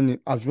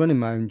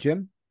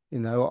gym. You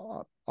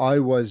know, I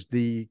was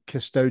the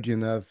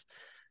custodian of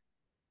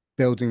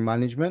building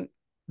management,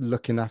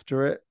 looking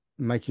after it,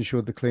 making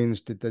sure the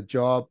cleaners did their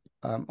job.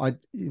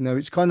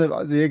 It's kind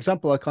of the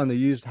example I kind of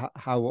used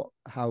how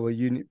a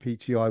unit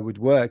PTI would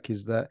work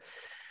is that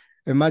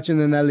imagine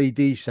an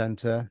LED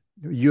center.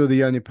 You're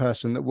the only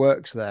person that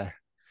works there.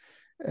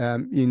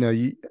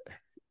 You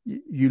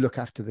look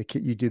after the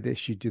kit, you do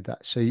this, you do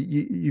that. So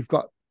you've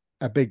got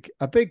a big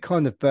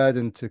kind of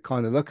burden to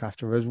kind of look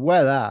after, as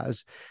well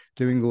as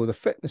doing all the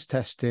fitness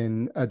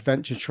testing,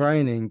 adventure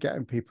training,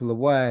 getting people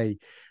away,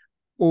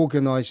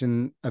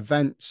 organizing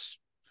events,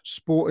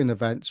 sporting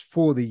events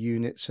for the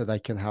unit so they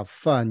can have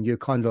fun. You're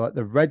kind of like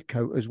the red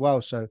coat as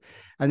well. So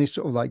any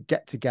sort of like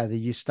get together,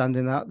 you're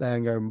standing out there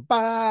and going,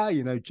 bah,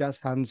 jazz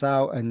hands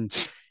out. And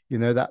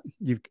that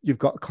you've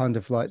got kind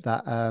of like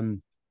that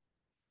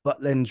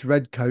Butlins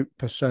red coat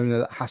persona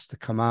that has to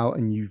come out,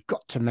 and you've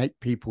got to make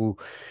people,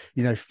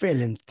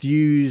 feel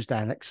enthused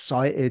and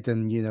excited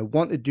and,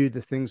 want to do the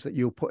things that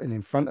you're putting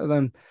in front of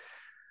them.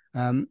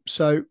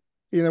 So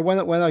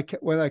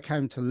when I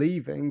came to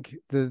leaving,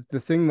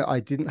 the thing that I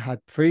didn't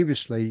had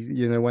previously,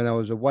 when I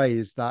was away,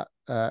 is that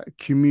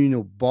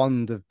communal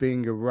bond of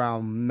being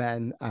around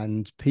men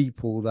and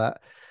people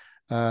that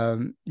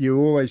you're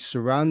always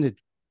surrounded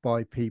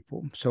by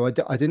people. So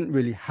I didn't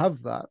really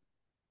have that.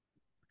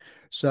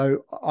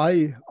 So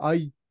I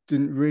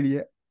didn't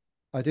really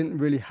I didn't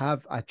really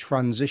have a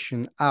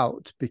transition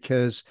out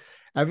because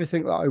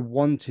everything that I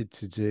wanted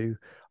to do,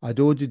 I'd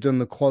already done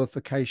the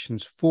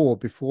qualifications for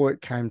before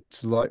it came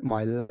to like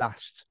my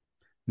last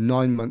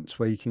 9 months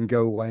where you can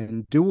go away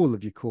and do all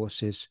of your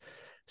courses.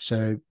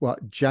 So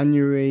what,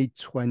 January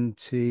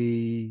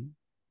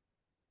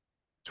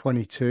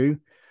 2022,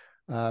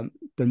 the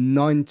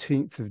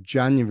 19th of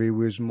January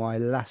was my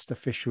last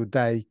official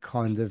day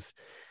kind of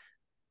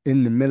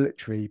in the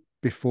military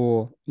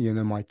before,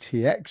 my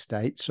TX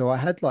date. So I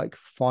had like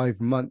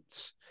 5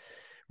 months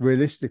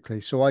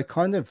realistically. So I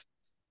kind of,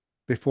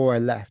 before I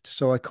left,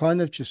 so I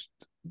kind of just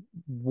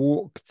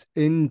walked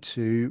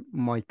into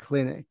my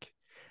clinic.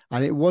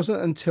 And it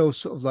wasn't until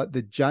sort of like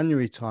the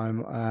January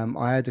time,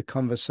 I had a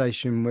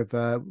conversation with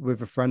a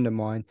friend of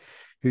mine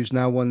who's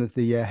now one of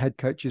the head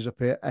coaches up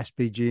here at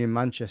SBG in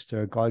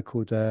Manchester, a guy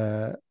called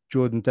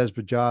Jordan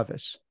Desborough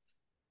Jarvis.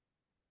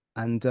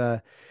 And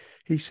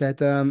he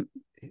said,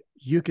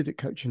 "You're good at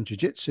coaching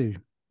jiu-jitsu.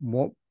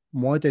 What?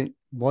 Why don't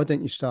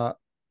you start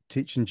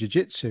teaching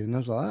jiu-jitsu?" And I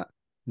was like,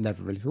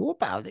 never really thought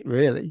about it,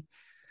 really.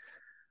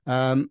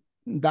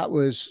 That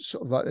was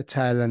sort of like the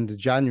tail end of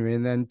January,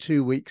 and then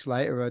 2 weeks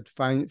later, I'd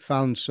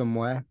found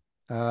somewhere.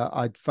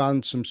 I'd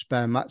found some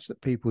spare mats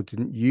that people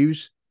didn't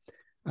use,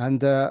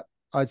 and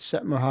I'd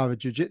set Mahara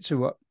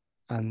Jiu-Jitsu up.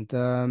 And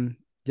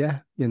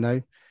yeah,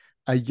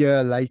 a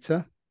year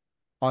later,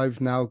 I've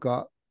now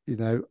got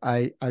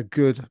a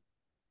good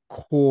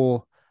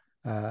core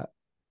uh,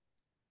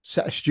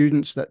 set of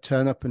students that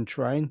turn up and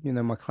train.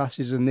 My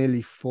classes are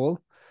nearly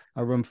full.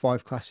 I run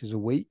 5 classes a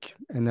week,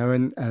 and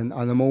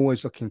I'm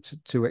always looking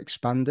to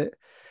expand it.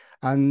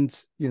 And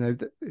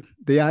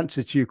the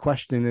answer to your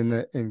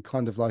question in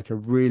kind of like a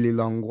really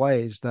long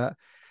way is that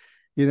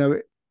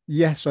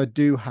yes, I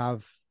do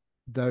have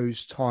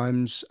those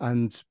times,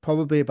 and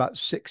probably about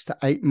 6 to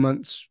 8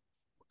 months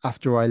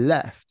after I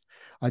left,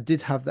 I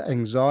did have the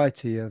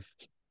anxiety of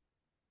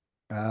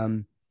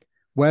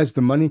where's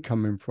the money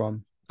coming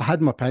from? I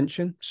had my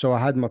pension. So I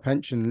had my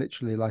pension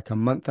literally like a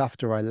month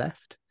after I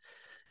left,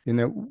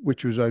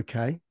 which was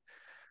okay.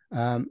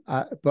 But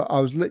I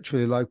was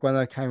literally like, when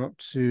I came up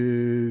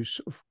to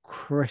sort of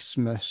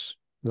Christmas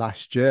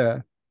last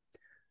year,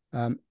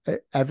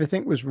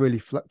 everything was really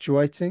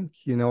fluctuating.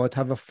 I'd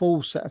have a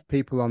full set of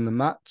people on the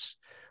mats.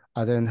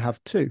 I then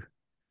have two.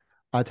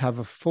 I'd have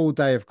a full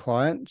day of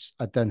clients.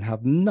 I'd then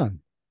have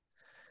none.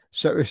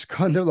 So it's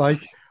kind of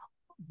like,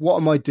 what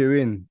am I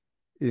doing?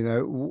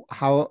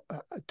 How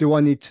do I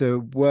need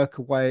to work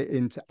away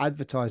into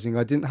advertising?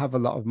 I didn't have a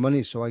lot of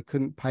money, so I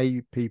couldn't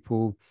pay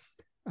people,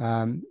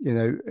 um, you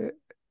know,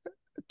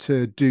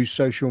 to do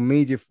social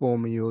media for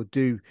me or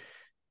do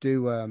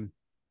do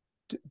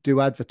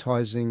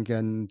advertising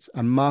and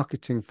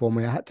marketing for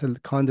me. I had to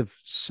kind of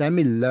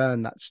semi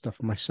learn that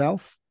stuff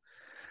myself.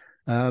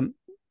 Um,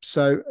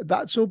 so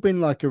that's all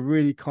been like a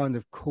really kind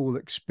of cool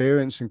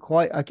experience and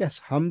quite, I guess,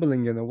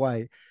 humbling in a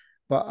way.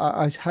 But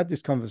I had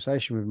this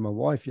conversation with my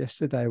wife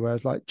yesterday where I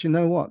was like, do you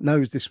know what? No,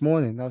 it was this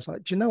morning. I was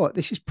like, do you know what?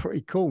 This is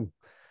pretty cool.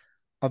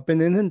 I've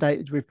been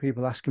inundated with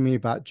people asking me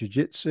about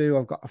jiu-jitsu.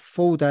 I've got a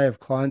full day of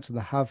clients that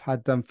I have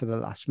had done for the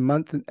last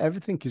month, and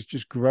everything is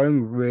just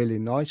growing really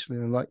nicely.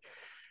 And like,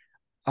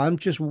 I'm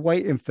just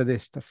waiting for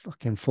this to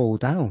fucking fall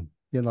down.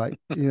 You're like,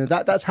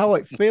 that's how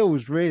it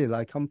feels really.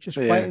 Like I'm just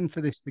Yeah. waiting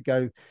for this to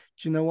go. Do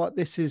you know what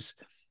this is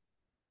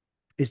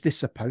this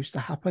supposed to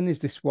happen? Is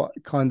this what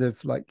kind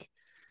of like,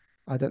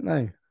 I don't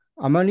know.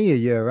 I'm only a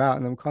year out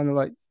and I'm kind of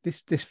like,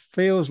 this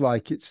feels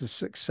like it's a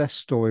success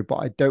story, but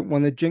I don't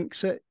want to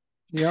jinx it.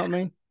 You know what I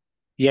mean?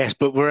 Yes,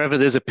 but wherever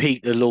there's a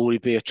peak, there'll always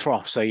be a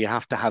trough. So you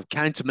have to have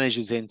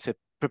countermeasures in to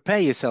prepare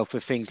yourself for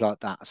things like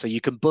that. So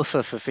you can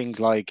buffer for things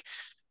like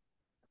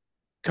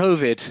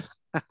COVID,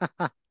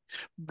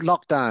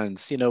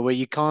 lockdowns, where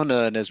you can't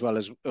earn as well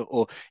as,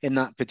 or in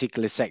that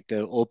particular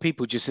sector, or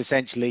people just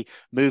essentially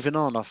moving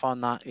on. I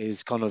find that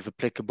is kind of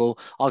applicable.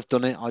 I've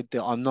done it.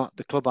 I'm not,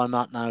 the club I'm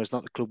at now is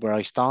not the club where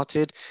I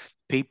started.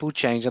 People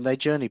change on their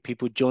journey.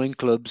 People join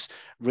clubs,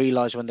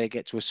 realize when they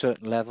get to a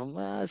certain level,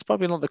 it's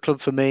probably not the club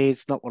for me.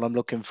 It's not what I'm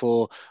looking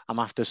for. I'm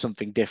after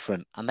something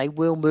different. And they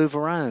will move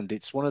around.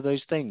 It's one of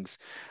those things.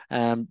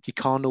 You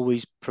can't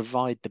always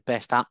provide the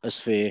best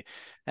atmosphere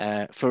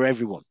for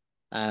everyone.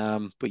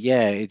 But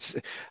yeah,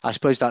 I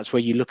suppose that's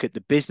where you look at the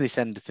business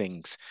end of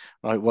things,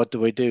 right? What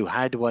do I do?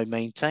 How do I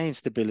maintain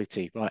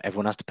stability? Right,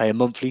 everyone has to pay a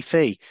monthly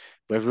fee.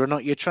 Whether or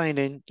not you're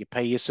training, you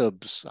pay your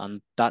subs, and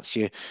that's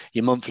your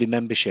monthly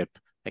membership.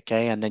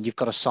 Okay, and then you've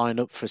got to sign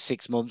up for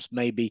 6 months,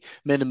 maybe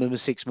minimum of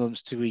 6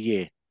 months to a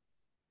year.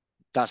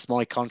 That's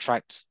my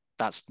contract.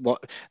 That's what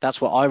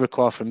I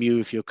require from you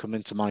if you're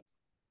coming to my.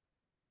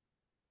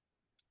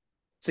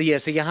 So yeah,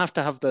 so you have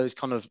to have those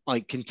kind of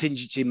like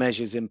contingency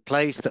measures in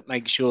place that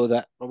make sure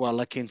that,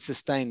 well, I can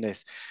sustain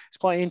this. It's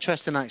quite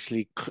interesting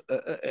actually.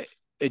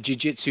 A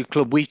jiu-jitsu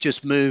club. We've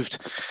just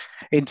moved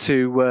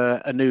into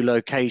a new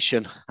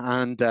location,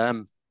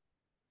 and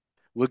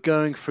we're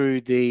going through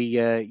the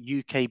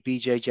UK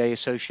BJJ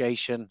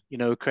Association,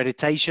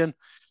 accreditation.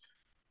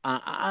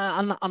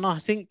 And I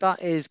think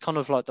that is kind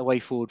of like the way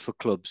forward for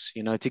clubs,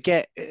 to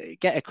get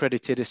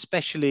accredited,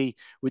 especially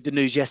with the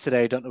news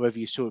yesterday. I don't know whether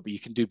you saw it, but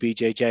you can do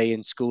BJJ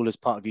in school as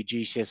part of your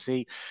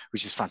GCSE,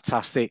 which is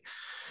fantastic.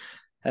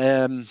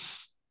 Um,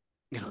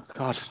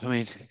 God, I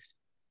mean,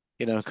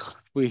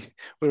 we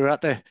we're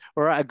at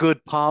a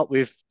good part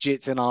with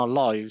jits in our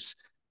lives,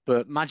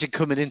 but imagine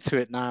coming into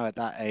it now at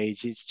that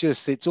age.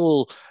 It's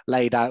all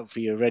laid out for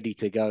you, ready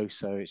to go.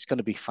 So it's going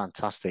to be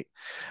fantastic.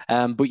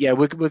 But yeah,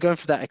 we're going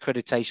for that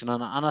accreditation,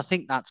 and I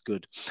think that's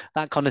good.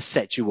 That kind of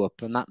sets you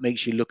up, and that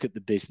makes you look at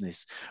the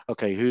business.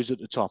 Okay, who's at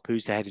the top?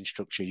 Who's the head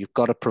instructor? You've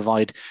got to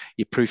provide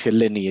your proof, your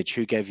lineage.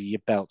 Who gave you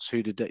your belts?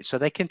 Who did they? So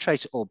they can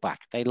trace it all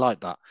back. They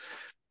like that.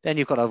 Then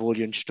you've got to have all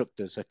your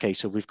instructors. Okay,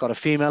 so we've got a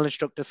female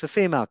instructor for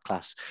female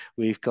class.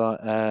 We've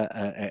got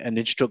an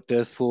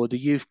instructor for the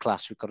youth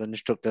class. We've got an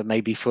instructor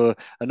maybe for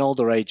an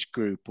older age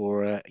group,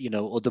 or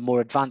or the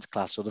more advanced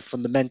class, or the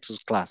fundamentals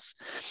class.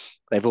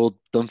 They've all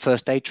done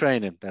first aid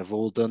training. They've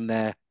all done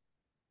their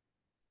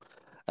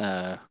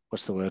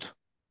what's the word?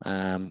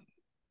 Um,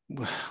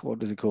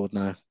 what is it called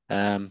now?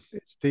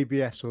 It's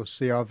DBS or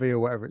CRV or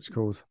whatever it's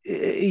called.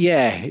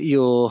 Yeah,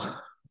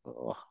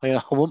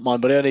 I won't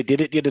mind, but I only did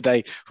it the other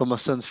day for my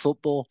son's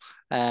football.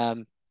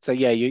 So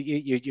yeah,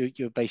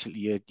 you're basically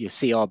your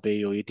CRB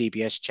or your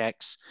DBS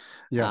checks,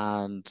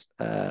 Yeah. and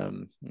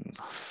I've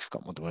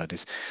forgotten what the word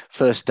is.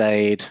 First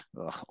aid,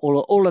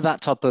 all of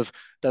that type of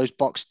those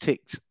box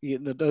ticked.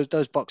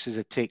 Those boxes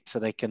are ticked, so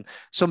they can.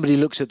 Somebody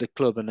looks at the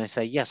club and they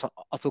say, yes,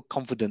 I feel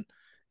confident.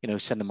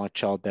 Sending my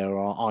child there,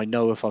 or I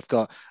know if I've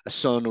got a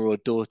son or a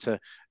daughter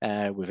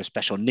with a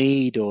special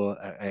need or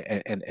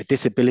a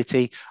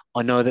disability,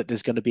 I know that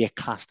there's going to be a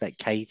class that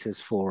caters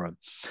for them.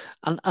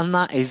 And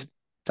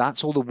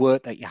that's all the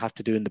work that you have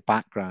to do in the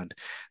background.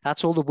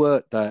 That's all the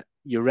work that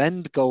your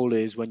end goal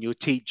is when you're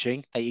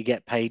teaching that you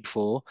get paid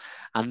for.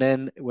 And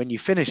then when you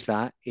finish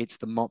that, it's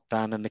the mop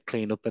down and the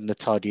clean up and the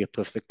tidy up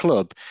of the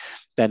club.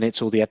 Then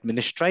it's all the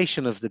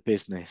administration of the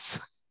business.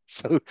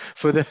 So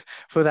for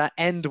that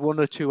end 1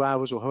 or 2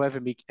 hours, or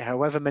however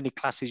many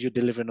classes you're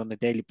delivering on a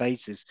daily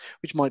basis,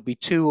 which might be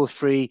 2 or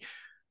 3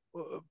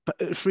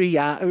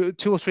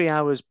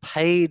 hours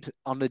paid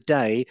on a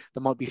day,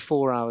 there might be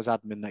 4 hours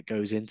admin that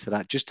goes into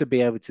that just to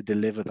be able to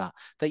deliver that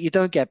you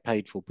don't get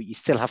paid for, but you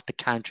still have to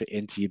counter it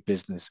into your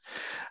business.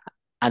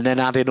 And then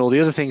add in all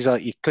the other things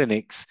like your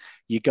clinics.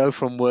 You go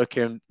from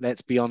working,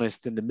 let's be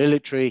honest, in the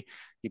military,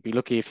 you'd be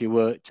lucky if you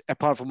worked,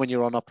 apart from when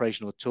you're on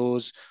operational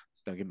tours,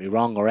 don't get me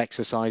wrong, or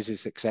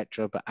exercises,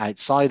 etc. But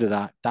outside of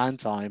that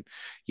downtime,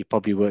 you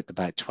probably worked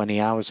about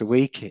 20 hours a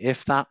week,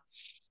 if that.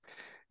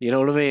 You know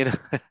what I mean?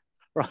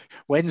 Right.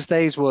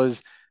 Wednesdays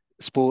was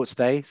sports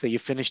day, so you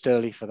finished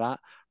early for that.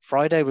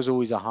 Friday was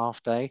always a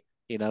half day,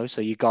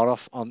 so you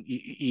got on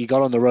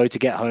the road to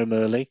get home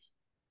early.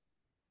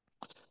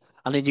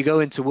 And then you go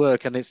into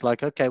work and it's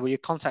like, okay, well, your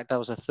contact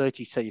hours are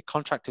 30, so you're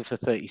contracted for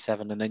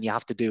 37, and then you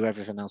have to do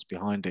everything else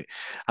behind it.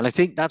 And I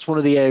think that's one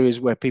of the areas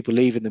where people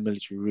leaving the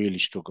military really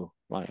struggle.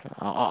 Like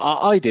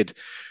I did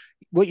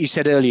what you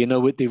said earlier,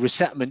 with the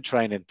resettlement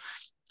training.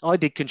 I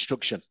did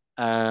construction,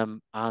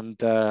 and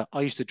I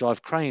used to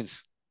drive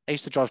cranes. I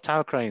used to drive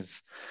tower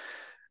cranes.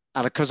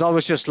 And because I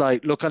was just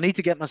like, look, I need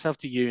to get myself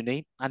to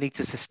uni. I need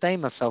to sustain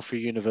myself through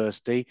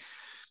university.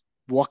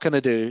 what can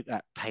I do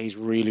that pays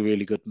really,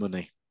 really good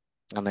money?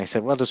 And they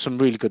said, well, there's some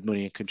really good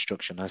money in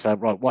construction. I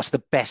said, right, what's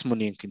the best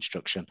money in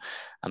construction?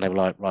 And they were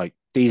like, right,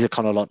 these are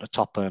kind of like the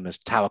top earners,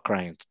 tower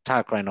crane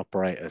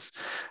operators.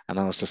 And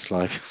I was just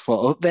like,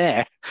 well, up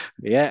there.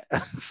 Yeah.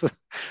 So,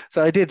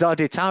 I did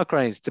tower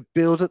cranes to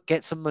build up,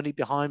 get some money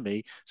behind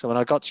me. So when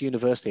I got to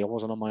university, I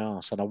wasn't on my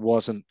ass and I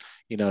wasn't,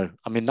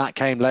 I mean, that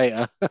came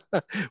later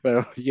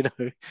where,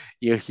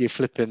 you're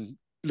flipping,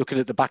 looking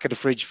at the back of the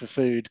fridge for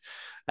food.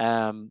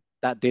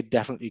 That did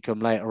definitely come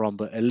later on,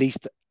 but at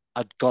least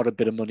I'd got a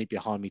bit of money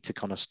behind me to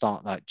kind of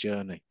start that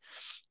journey.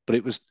 But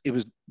it was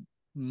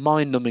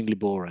mind-numbingly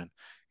boring.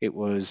 It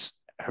was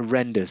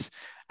horrendous.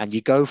 And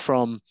you go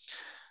from,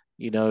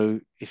 if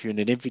you're in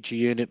an infantry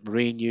unit,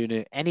 marine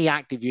unit, any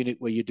active unit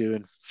where you're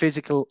doing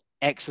physical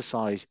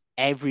exercise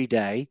every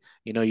day,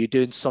 you're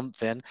doing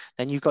something,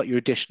 then you've got your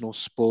additional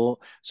sport.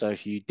 So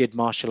if you did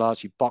martial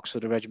arts, you boxed for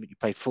the regiment, you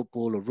played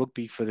football or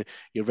rugby for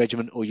your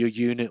regiment or your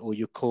unit or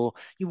your corps,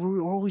 you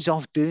were always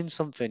off doing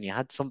something. You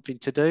had something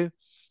to do.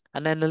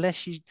 And then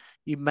unless you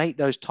make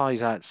those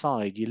ties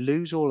outside, you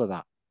lose all of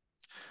that.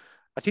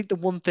 I think the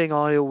one thing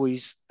I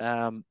always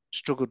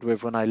struggled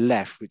with when I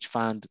left, which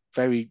found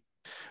very,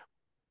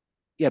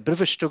 yeah, a bit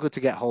of a struggle to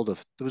get hold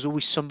of, there was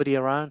always somebody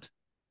around,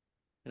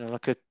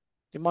 like it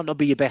might not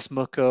be your best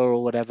mucker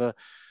or whatever,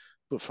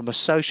 but from a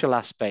social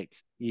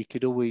aspect, you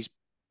could always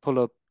pull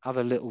up, have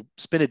a little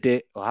spin a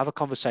dip or have a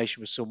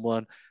conversation with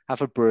someone,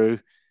 have a brew.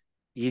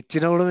 Do you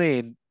know what I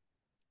mean?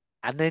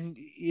 And then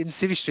in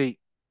Civvy Street,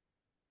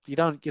 you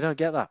don't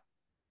get that.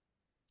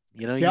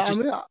 You Yeah, I just,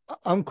 mean,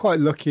 I'm quite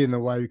lucky in a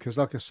way because,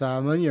 like I say,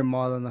 I'm only a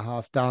mile and a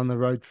half down the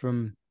road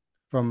from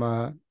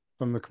uh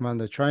from the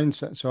Commando train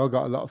set, so I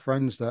got a lot of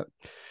friends that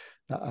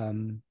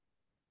um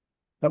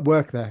that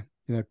work there,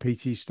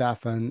 PT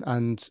staff,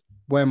 and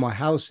where my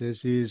house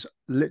is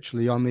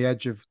literally on the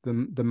edge of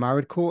the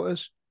married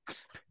quarters.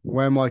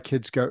 Where my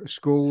kids go to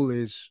school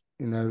is,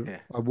 yeah,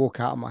 I walk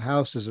out of my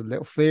house, there's a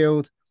little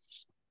field,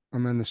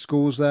 and then the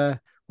school's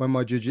there. When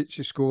my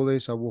jiu-jitsu school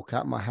is, I walk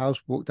out of my house,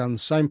 walk down the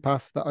same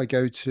path that I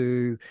go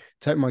to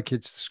take my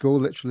kids to school.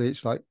 Literally,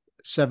 it's like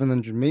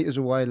 700 meters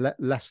away,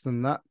 less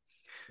than that.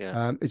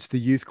 yeah, It's the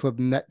youth club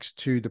next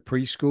to the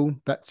preschool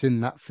that's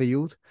in that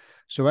field.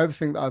 So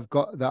everything that I've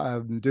got that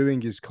I'm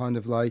doing is kind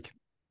of like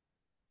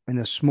in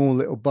a small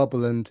little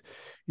bubble, and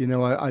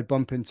I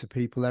bump into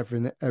people every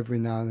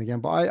now and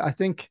again. But I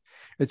think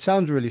it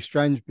sounds really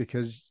strange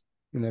because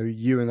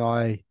you and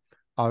I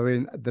are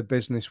in the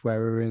business where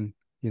we're in.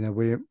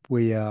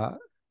 We are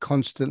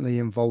constantly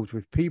involved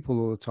with people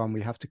all the time.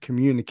 We have to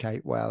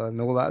communicate well and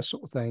all that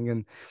sort of thing.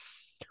 And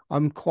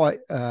I'm quite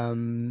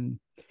even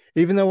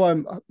though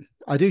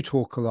I do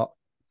talk a lot.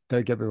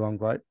 Don't get me wrong,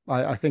 right?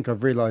 I think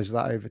I've realized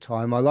that over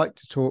time. I like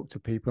to talk to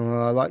people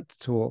and I like to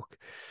talk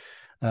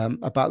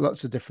about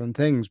lots of different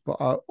things, but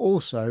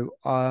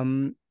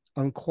I'm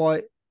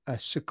quite a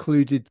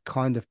secluded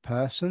kind of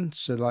person.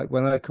 So like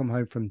when I come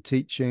home from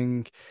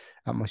teaching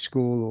at my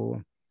school,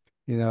 or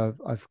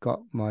I've got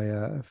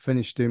my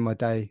finished doing my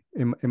day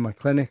in my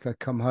clinic, I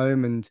come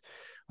home and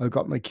I've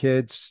got my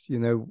kids,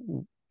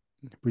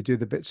 we do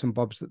the bits and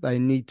bobs that they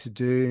need to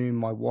do.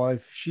 My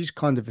wife, she's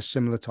kind of a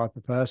similar type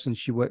of person.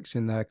 She works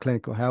in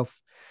clinical health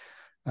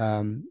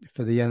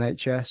for the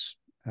NHS.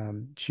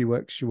 She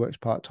works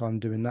part time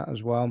doing that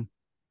as well.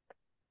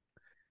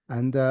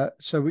 And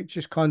so we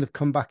just kind of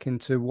come back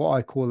into what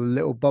I call a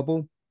little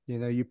bubble.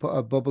 You put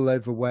a bubble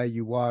over where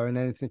you are, and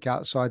anything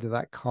outside of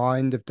that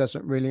kind of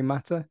doesn't really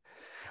matter.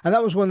 And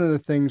that was one of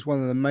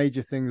the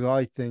major things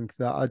I think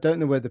that I don't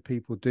know whether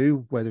people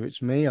do, whether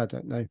it's me, I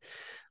don't know.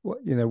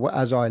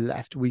 As I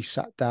left, we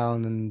sat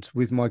down and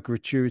with my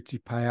gratuity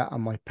payout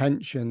and my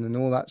pension and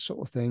all that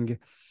sort of thing.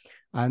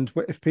 And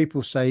if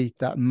people say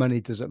that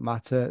money doesn't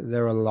matter,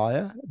 they're a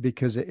liar,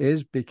 because it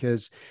is.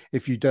 Because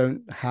if you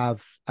don't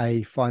have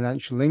a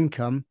financial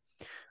income,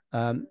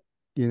 um,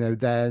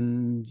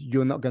 then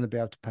you're not going to be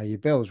able to pay your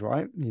bills,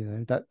 right?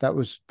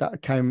 That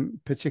came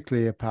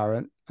particularly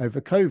apparent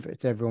over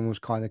COVID. Everyone was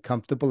kind of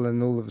comfortable,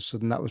 and all of a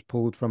sudden that was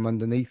pulled from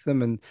underneath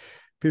them, and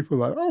people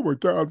were like, "Oh my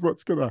God,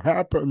 what's going to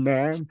happen,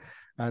 man?"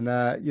 And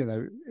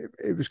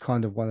it was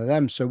kind of one of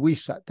them. So we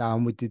sat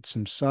down, we did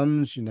some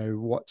sums.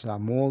 What's our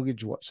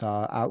mortgage, what's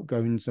our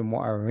outgoings, and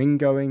what are our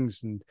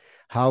ingoings, and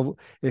how,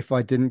 if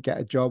I didn't get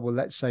a job, or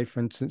let's say, for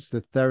instance,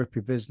 the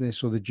therapy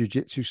business or the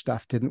jiu-jitsu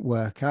stuff didn't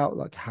work out,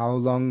 like how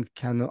long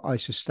can I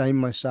sustain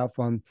myself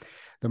on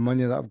the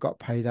money that I've got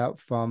paid out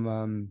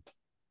from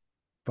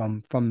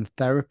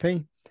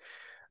therapy.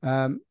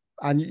 Um,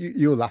 and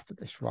you'll laugh at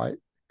this, right?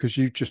 Because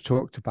you just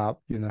talked about,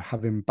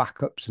 having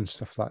backups and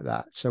stuff like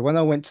that. So when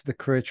I went to the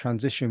career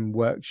transition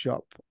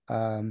workshop,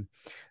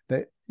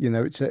 that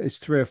it's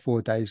 3 or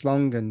 4 days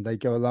long, and they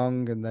go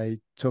along and they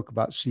talk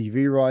about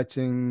CV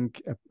writing,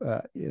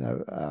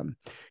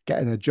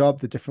 getting a job,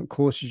 the different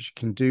courses you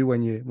can do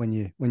when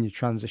you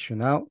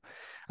transition out.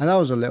 And I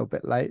was a little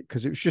bit late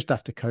because it was just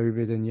after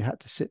COVID, and you had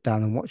to sit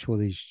down and watch all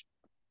these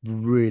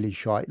really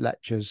shite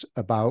lectures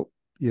about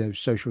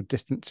social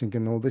distancing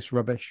and all this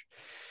rubbish.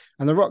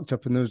 And I rocked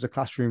up, and there was a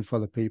classroom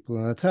full of people,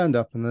 and I turned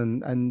up,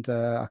 and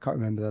I can't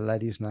remember the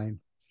lady's name.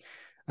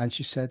 And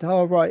she said,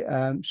 "Oh, right.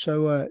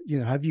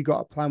 Have you got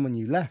a plan when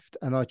you left?"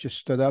 And I just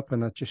stood up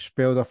and I just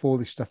spilled off all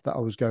this stuff that I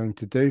was going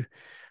to do.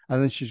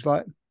 And then she's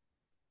like,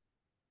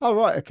 "Oh,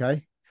 right,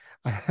 okay."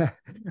 And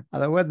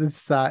I went and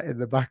sat in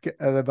the back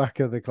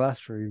of the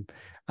classroom,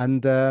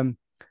 and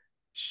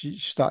she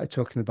started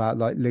talking about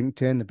like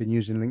LinkedIn. I've been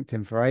using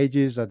LinkedIn for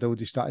ages. I'd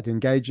already started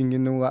engaging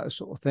in all that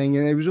sort of thing,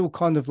 and it was all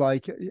kind of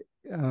like,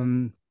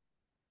 um,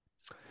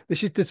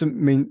 this isn't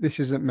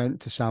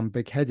meant to sound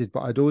big headed,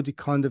 but I'd already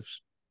kind of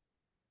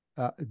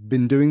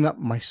been doing that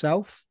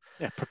myself.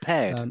 Yeah,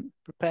 prepared. Um,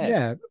 Prepared.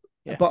 yeah,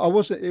 Yeah. but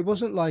it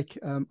wasn't like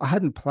I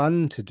hadn't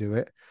planned to do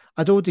it.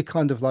 I'd already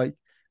kind of like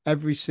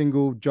every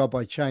single job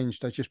I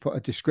changed, I just put a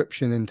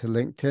description into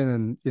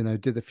LinkedIn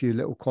and, did a few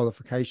little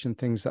qualification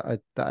things that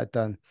I'd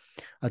done.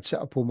 I'd set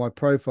up all my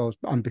profiles.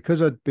 And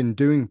because I'd been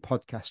doing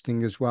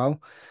podcasting as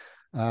well,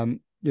 I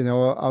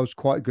was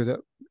quite good at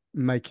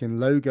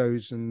making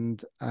logos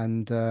and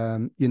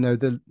the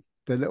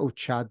little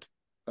Chad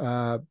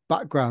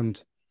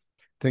background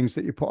things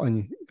that you put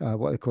on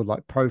what they call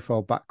like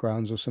profile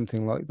backgrounds or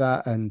something like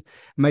that, and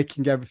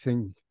making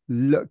everything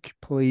look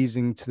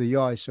pleasing to the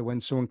eye. So when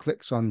someone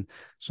clicks on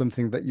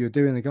something that you're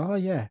doing, they go, "Oh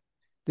yeah,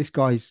 this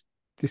guy's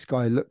this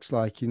guy looks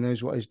like he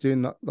knows what he's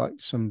doing, not like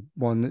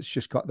someone that's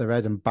just got their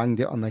head and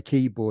banged it on their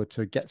keyboard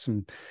to get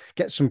some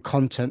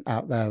content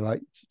out there."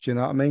 Like, do you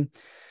know what I mean?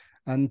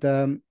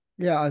 And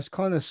yeah, I was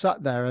kind of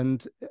sat there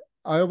and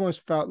I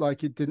almost felt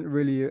like it didn't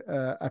really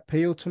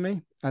appeal to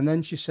me. And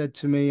then she said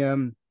to me,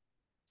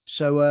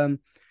 so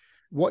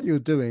what you're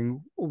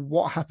doing,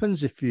 what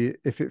happens if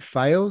it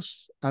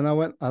fails?" And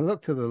I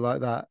looked at her like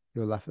that.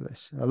 You'll laugh at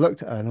this. I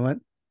looked at her and I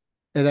went,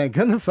 "It ain't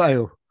gonna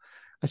fail."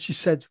 And she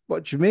said,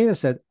 "What do you mean?" I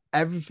said,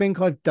 "Everything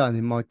I've done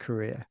in my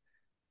career,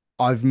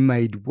 I've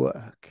made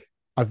work.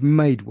 I've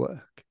made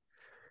work.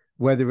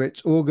 Whether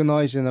it's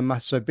organizing a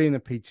match, so being a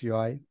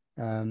PTI,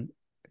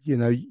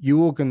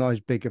 you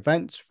organize big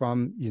events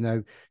from,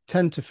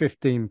 10 to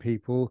 15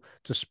 people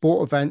to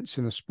sport events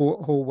in a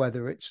sport hall,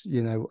 whether it's,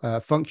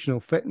 functional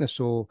fitness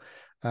or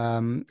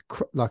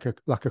like a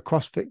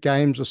CrossFit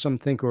games or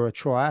something, or a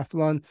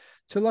triathlon,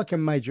 to like a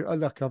major,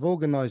 like I've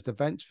organized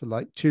events for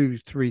like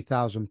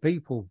 3,000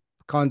 people,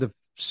 kind of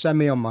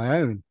semi on my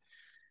own,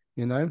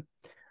 you know.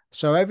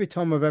 So every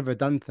time I've ever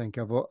done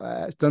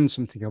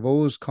something, I've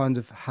always kind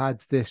of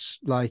had this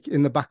like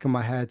in the back of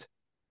my head,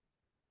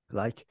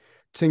 like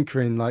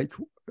tinkering, like,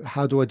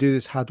 how do I do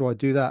this? How do I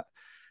do that?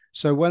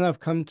 So when I've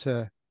come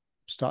to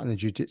starting a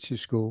jiu-jitsu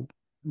school,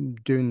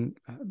 doing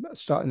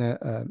starting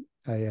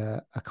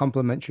a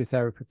complementary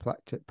therapy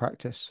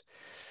practice,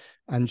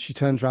 and she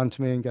turns around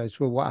to me and goes,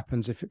 "Well, what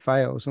happens if it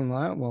fails?" I'm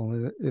like,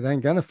 "Well, it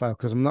ain't gonna fail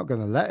because I'm not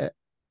gonna let it.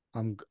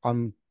 I'm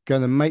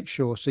gonna make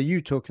sure." So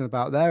you talking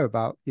about there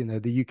about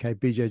the UK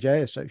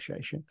BJJ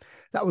Association,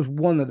 that was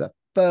one of the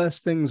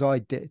first things I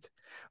did.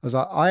 I was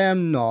like, I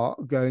am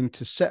not going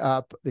to set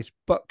up this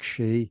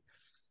Buckshi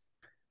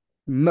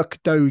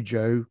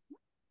McDojo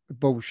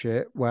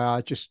bullshit where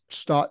I just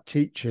start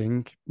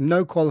teaching,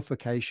 no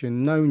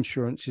qualification, no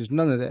insurances,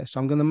 none of this.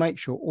 I'm going to make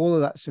sure all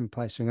of that's in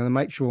place. I'm going to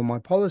make sure all my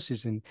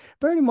policies in.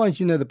 Bearing in mind,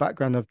 the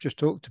background I've just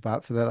talked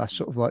about for the last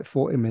sort of like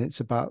 40 minutes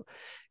about,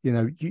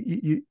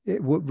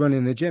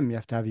 running the gym, you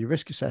have to have your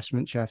risk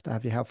assessments, you have to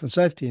have your health and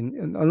safety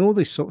and all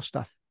this sort of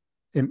stuff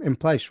in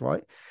place,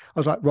 right? I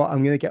was like, right,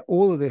 I'm going to get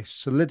all of this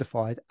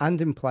solidified and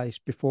in place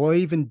before I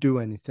even do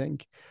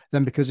anything.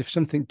 Then, because if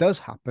something does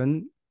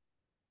happen,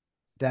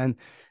 then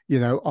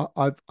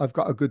I've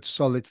got a good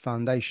solid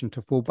foundation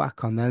to fall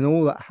back on. Then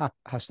all that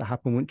has to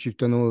happen once you've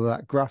done all of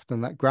that graft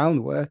and that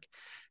groundwork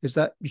is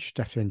that you just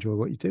have to enjoy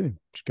what you're doing.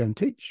 Just go and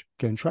teach,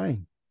 go and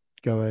train,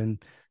 go and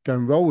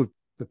roll with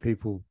the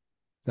people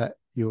that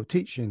you're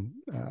teaching.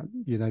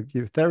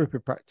 Your therapy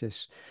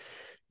practice,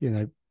 you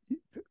know,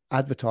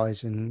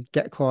 advertising,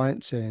 get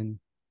clients in,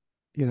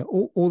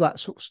 all that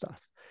sort of stuff,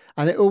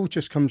 and it all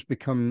just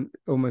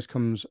almost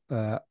comes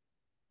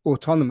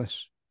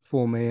autonomous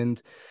for me.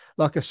 And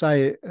like I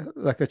say,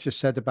 like I just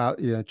said about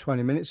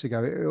 20 minutes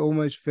ago, it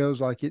almost feels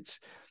like it's,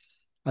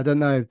 I don't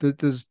know,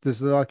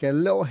 there's like a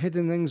little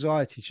hidden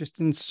anxiety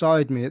just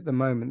inside me at the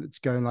moment that's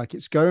going like,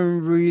 it's going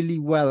really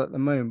well at the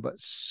moment, but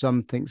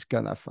something's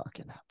gonna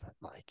fucking happen.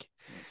 Like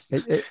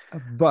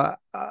but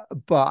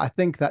I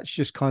think that's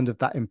just kind of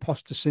that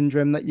imposter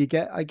syndrome that you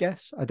get, I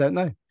guess. I don't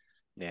know.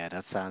 Yeah,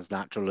 that sounds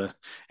natural.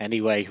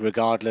 Anyway,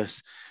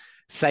 regardless,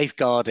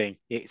 safeguarding.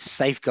 It's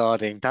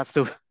safeguarding. That's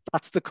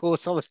the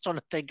course I was trying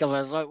to think of. I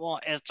was like,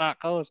 what is that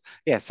course?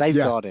 Yeah, Yeah,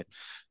 safeguarding.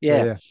 yeah,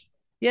 Yeah. yeah.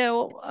 Yeah,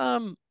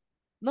 well,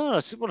 no,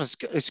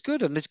 it's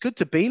good, and it's good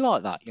to be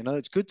like that.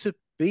 It's good to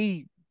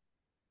be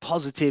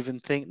positive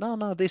and think, no,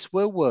 no, this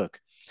will work.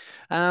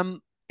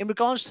 In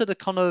regards to the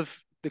kind of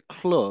the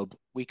club,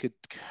 we could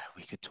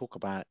talk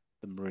about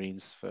the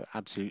Marines for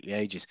absolutely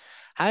ages.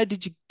 How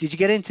did you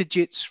get into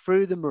jits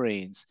through the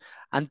Marines?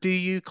 And do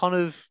you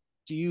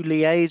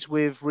liaise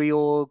with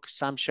Reorg,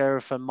 Sam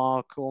Sheriff, and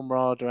Mark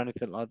Ormrod or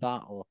anything like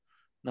that, or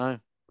no?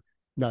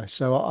 No,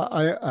 so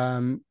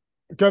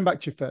going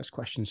back to your first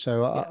question,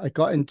 so Yeah. I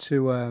got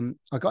into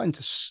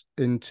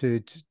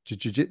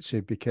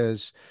jiu-jitsu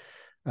because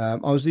I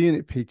was the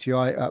unit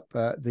PTI up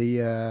at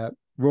the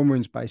Royal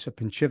Marines base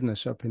up in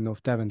Chivness, up in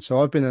North Devon.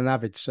 So I've been an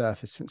avid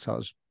surfer since I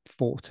was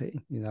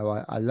 14. You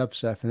know, I love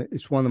surfing.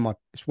 It's one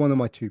of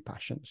my two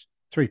passions,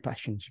 three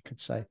passions, you could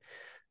say: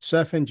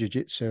 surfing,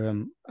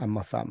 jiu-jitsu, and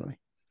my family.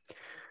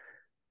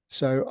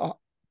 So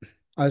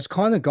I was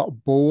kind of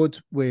got bored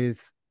with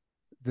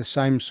the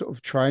same sort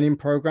of training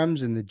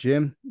programs in the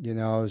gym. You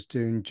know, I was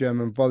doing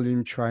German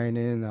volume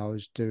training, I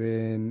was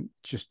doing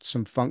just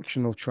some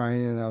functional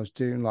training, I was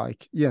doing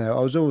like, you know,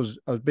 I was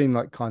being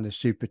like kind of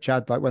super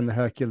Chad, like when the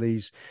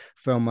Hercules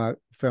film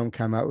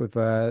came out with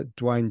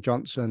Dwayne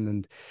Johnson,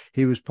 and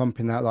he was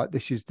pumping out like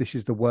this is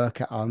the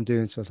workout I'm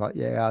doing. So I was like,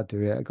 yeah, I'll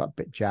do it. I got a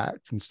bit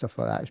jacked and stuff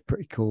like that. It's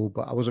pretty cool,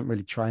 but I wasn't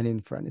really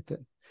training for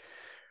anything.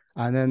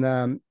 And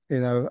then you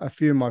know, a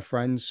few of my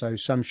friends, so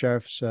Sam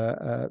Sheriff's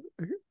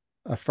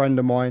a friend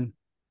of mine.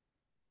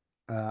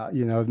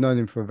 You know, I've known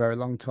him for a very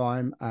long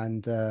time,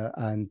 and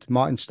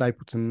Martin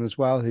Stapleton as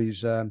well,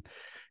 who's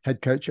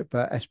head coach at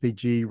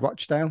SPG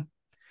Rochdale.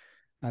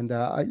 And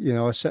you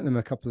know, I sent them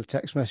a couple of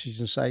text messages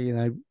and say, you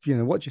know,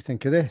 what do you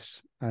think of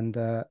this? And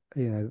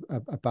you know,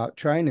 about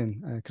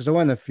training, because I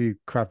went a few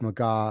Krav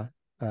Maga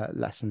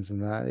lessons,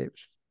 and that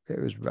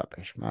it was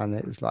rubbish, man.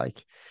 It was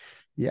like,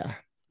 yeah.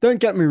 Don't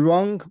get me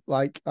wrong.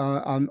 Like,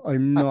 I'm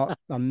not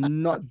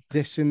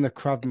dissing the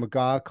Krav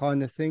Maga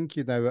kind of thing.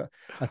 You know,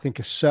 I think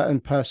a certain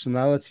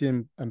personality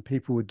and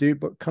people would do,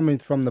 but coming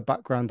from the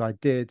background I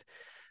did,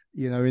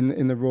 you know,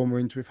 in the Royal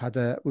Marines, we've had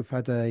a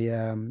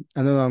an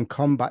unarmed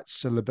combat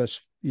syllabus,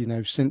 you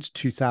know, since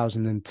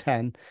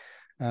 2010.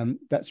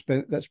 That's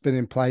been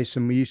in place,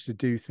 and we used to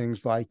do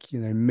things like,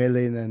 you know,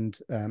 milling and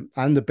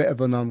a bit of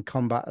unarmed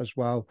combat as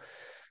well.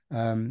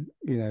 You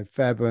know,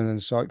 Fairburn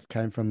and Syke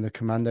came from the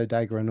commando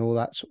dagger and all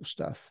that sort of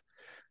stuff.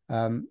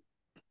 Um,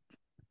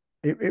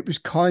 it was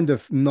kind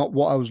of not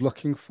what I was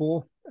looking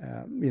for.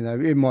 You know,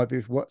 it might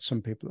be what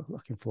some people are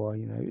looking for.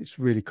 You know, it's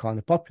really kind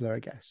of popular, I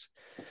guess.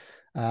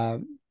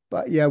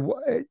 But yeah,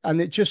 and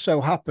it just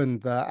so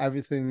happened that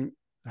everything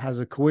has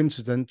a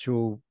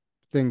coincidental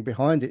thing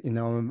behind it. You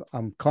know,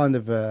 I'm kind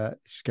of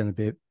it's going to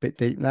be a bit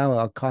deep now.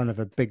 I'm kind of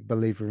a big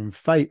believer in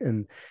fate,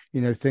 and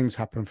you know, things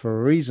happen for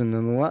a reason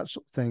and all that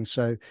sort of thing.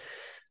 So,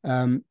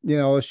 you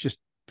know, I was just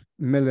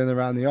milling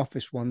around the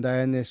office one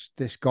day, and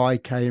this guy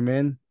came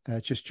in,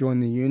 just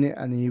joined the unit,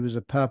 and he was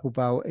a purple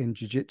belt in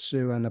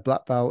jiu-jitsu and a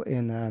black belt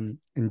in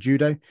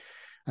judo.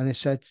 And they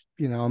said,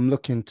 you know, I'm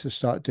looking to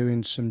start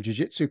doing some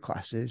jiu-jitsu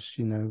classes.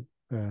 You know,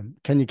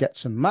 can you get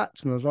some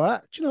mats? And I was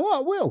like, "Ah, do you know what?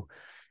 I will."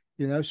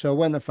 You know, so I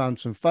went and found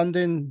some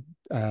funding,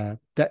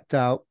 decked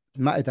out,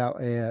 matted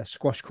out a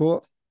squash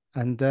court,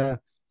 and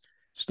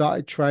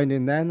started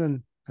training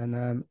then,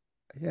 and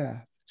yeah,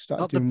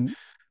 started Not the doing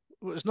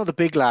it's not the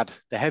big lad,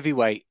 the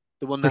heavyweight,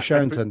 the one Chris that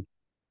Sherrington.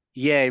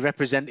 yeah, he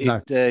represented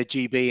No,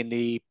 GB in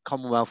the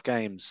Commonwealth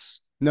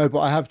Games. no, but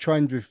I have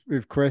trained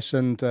with Chris,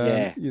 and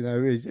Yeah, you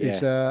know, is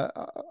yeah,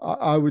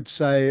 I would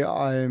say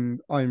I'm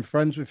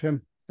friends with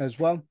him as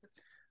well.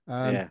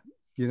 Um, yeah.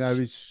 you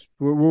know,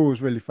 we're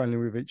always really friendly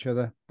with each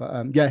other.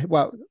 But yeah,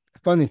 well,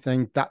 funny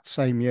thing, that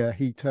same year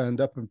he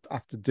turned up, and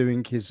after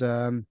doing his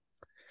like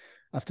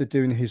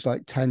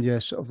 10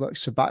 year sort of like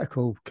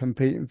sabbatical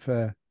competing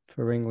for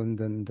England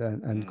and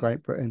Mm.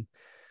 Great Britain.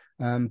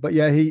 But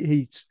yeah,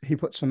 he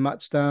put some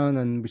mats down,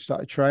 and we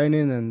started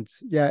training, and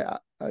yeah,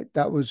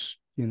 that was,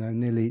 you know,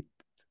 nearly,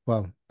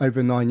 well,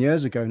 over 9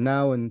 years ago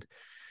now. And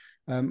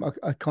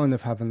I kind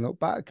of haven't looked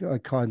back. I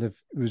kind of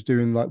was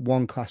doing like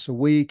one class a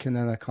week, and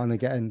then I kind of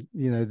getting,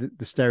 you know,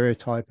 the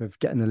stereotype of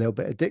getting a little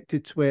bit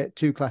addicted to it,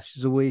 two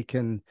classes a week.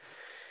 And,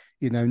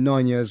 you know,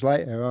 9 years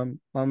later,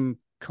 I'm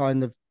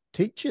kind of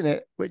teaching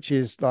it, which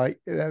is like,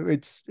 you know,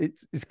 it's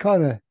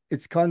kind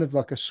of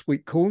like a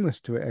sweet coolness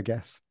to it, I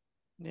guess.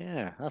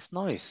 Yeah, that's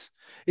nice.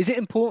 Is it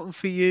important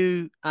for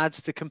you,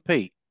 ads, to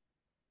compete?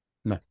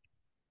 No,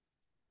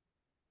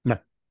 no.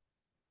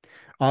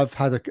 I've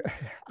had a,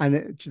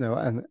 and you know,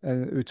 and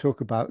we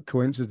talk about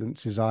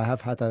coincidences. I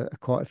have had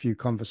quite a few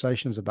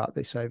conversations about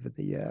this over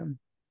the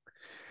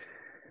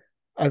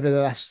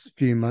last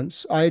few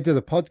months. I did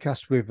a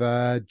podcast with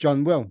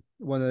John Will,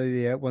 one of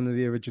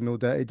the original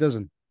Dirty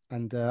Dozen,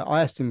 and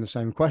I asked him the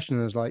same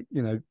question. I was like,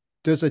 you know,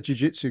 does a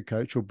jiu-jitsu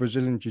coach or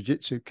Brazilian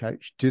jiu-jitsu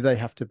coach, do they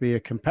have to be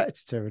a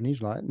competitor? And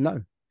he's like,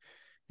 no.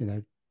 You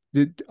know,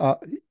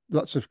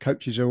 lots of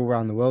coaches all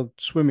around the world,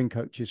 swimming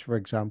coaches, for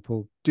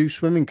example, do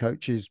swimming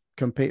coaches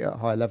compete at a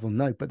high level?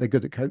 No, but they're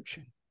good at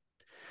coaching.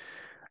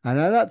 And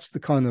that's the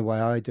kind of way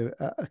I do it,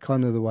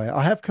 kind of the way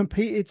I have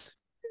competed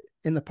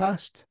in the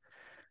past.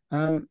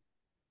 Um,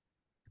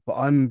 but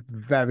I'm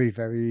very,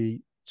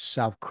 very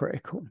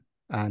self-critical,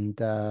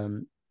 and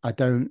I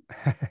don't,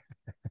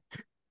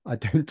 I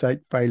don't take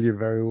failure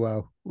very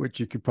well, which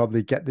you could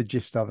probably get the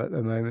gist of at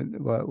the moment,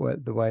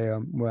 the way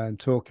where I'm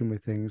talking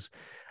with things,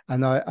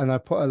 and I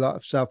put a lot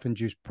of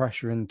self-induced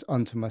pressure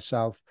onto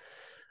myself,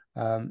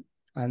 and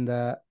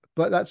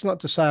but that's not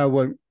to say I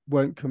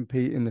won't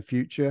compete in the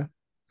future.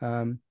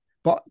 Um,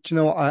 But do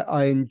you know what?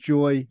 I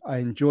enjoy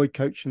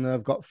coaching.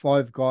 I've got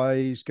 5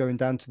 guys going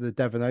down to the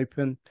Devon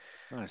Open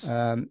Nice.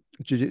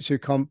 jiu-jitsu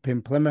comp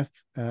in Plymouth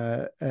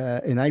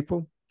in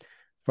April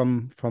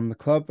from the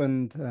club,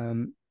 and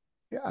and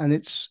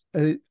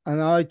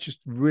I just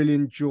really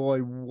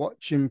enjoy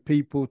watching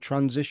people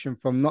transition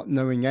from not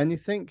knowing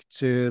anything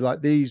to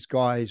like these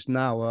guys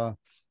now are,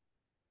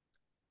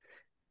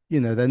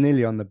 they're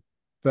nearly on the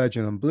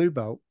virgin on blue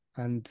belt,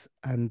 and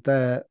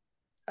they're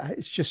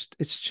it's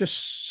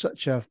just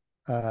such a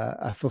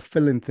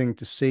fulfilling thing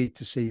to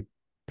see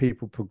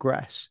people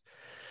progress.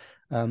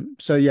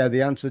 So yeah,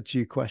 the answer to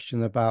your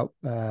question about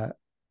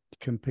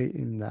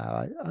competing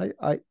now,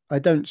 I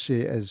don't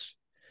see it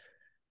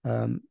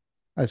um,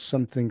 as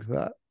something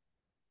that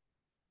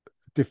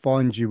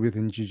defines you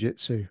within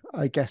jiu-jitsu.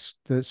 I guess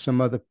that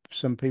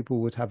some people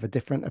would have a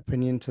different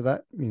opinion to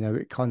that.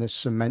 It kind of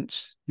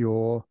cements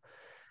your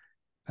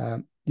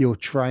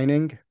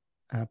training,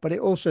 but it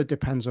also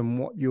depends on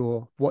what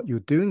you're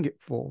doing it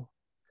for.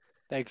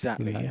 You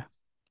Exactly, know, yeah.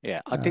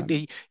 Yeah, I think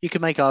um, you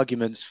can make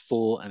arguments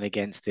for and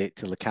against it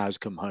till the cows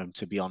come home,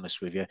 to be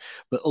honest with you.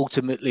 But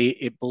ultimately,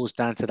 it boils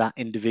down to that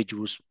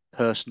individual's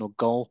personal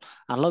goal.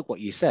 And like what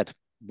you said,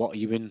 what are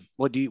you in?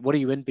 What are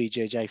you in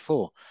BJJ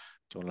for?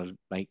 Do you want to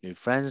make new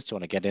friends? Do you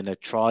want to get in a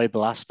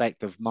tribal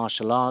aspect of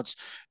martial arts?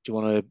 Do you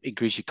want to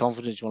increase your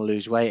confidence? Do you want to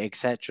lose weight,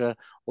 etc.?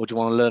 Or do you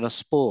want to learn a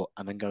sport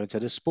and then go into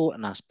the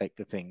sporting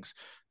aspect of things?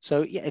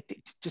 So yeah, it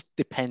just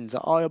depends.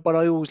 But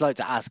I always like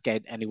to ask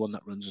anyone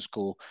that runs a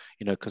school,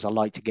 because I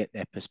like to get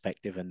their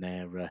perspective and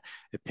their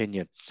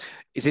opinion.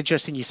 It's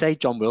interesting you say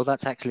John Will.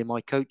 That's actually my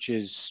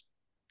coach's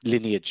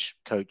lineage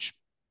coach,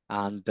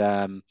 and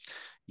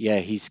yeah,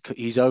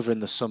 he's over in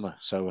the summer,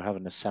 so we're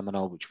having a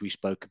seminar which we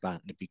spoke about,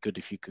 and it'd be good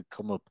if you could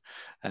come up,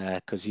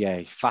 because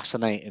yeah,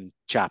 fascinating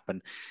chap.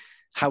 And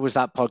how was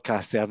that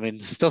podcast? I mean,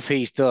 the stuff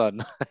he's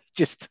done,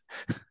 just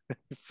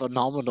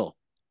phenomenal.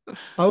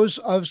 there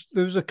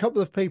was a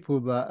couple of people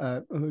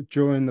that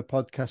during the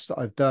podcast that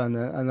I've done,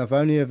 and I've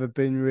only ever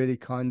been really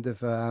kind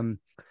of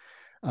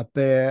a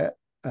bit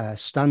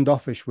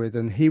standoffish with,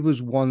 and he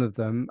was one of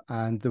them.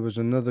 And there was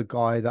another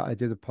guy that I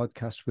did a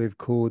podcast with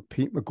called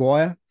Pete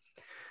McGuire.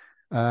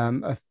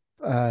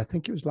 I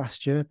think it was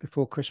last year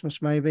before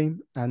Christmas, maybe,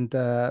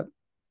 and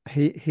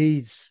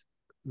he's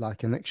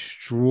like an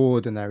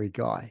extraordinary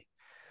guy.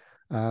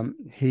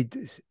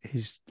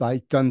 He's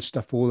like done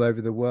stuff all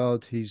over the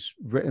world. He's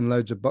written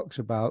loads of books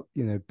about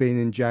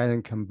being in jail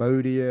in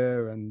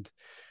Cambodia, and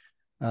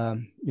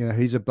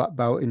he's a black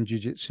belt in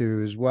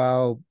jiu-jitsu as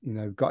well.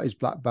 Got his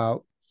black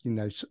belt,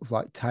 sort of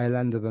like tail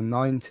end of the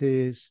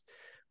 90s.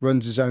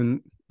 Runs his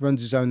own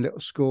little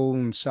school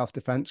and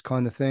self-defense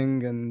kind of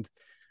thing, and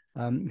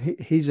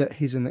he's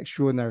an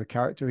extraordinary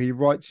character. He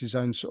writes his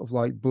own sort of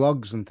like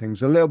blogs and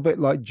things, a little bit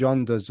like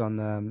John does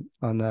on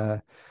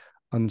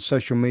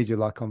social media,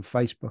 like on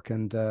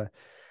Facebook.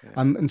 Yeah,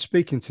 And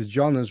speaking to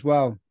John as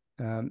well,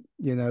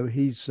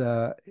 he's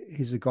a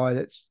guy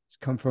that's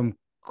come from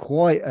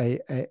quite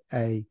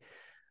a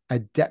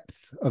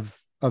depth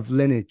of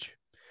lineage.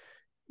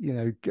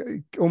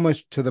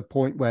 Almost to the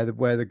point where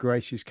the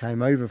Gracies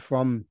came over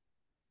from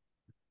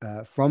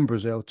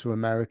Brazil to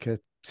America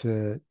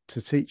to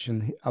teach,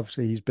 and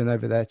obviously he's been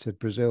over there to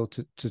Brazil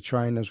to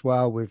train as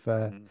well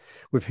mm,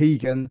 with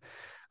Hegan.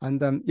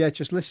 And yeah,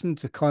 just listen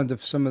to kind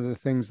of some of the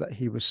things that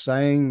he was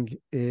saying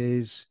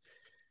is,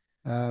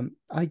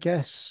 I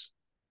guess,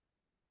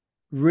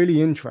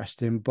 really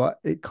interesting, but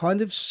it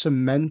kind of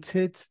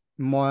cemented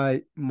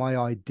my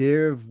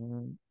idea of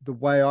the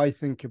way I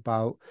think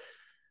about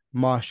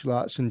martial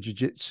arts and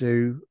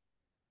jiu-jitsu,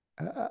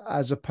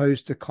 as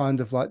opposed to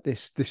kind of like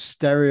this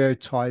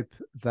stereotype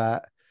uh,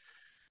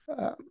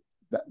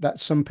 that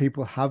some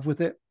people have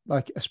with it,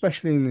 like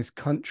especially in this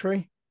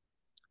country.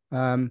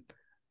 Um,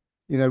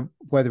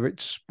 whether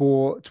it's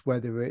sport,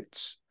 whether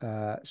it's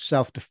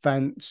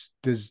self-defense,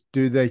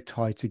 do they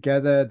tie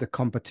together? The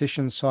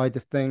competition side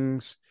of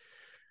things,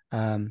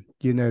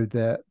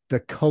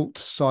 the cult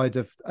side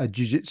of a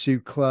jiu-jitsu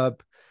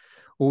club,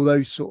 all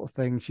those sort of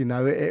things.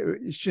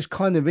 It's just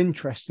kind of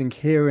interesting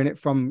hearing it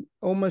from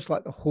almost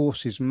like the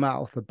horse's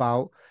mouth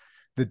about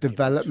the pretty much.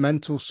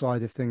 developmental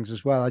side of things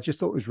as well. I just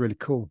thought it was really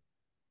cool.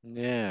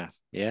 Yeah,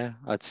 yeah.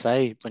 I'd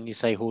say when you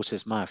say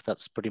horse's mouth,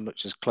 that's pretty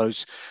much as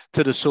close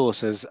to the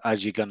source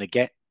as you're gonna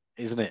get,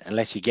 isn't it?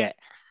 Unless you get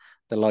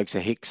the likes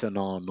of Hickson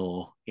on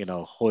or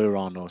Hoyer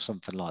on or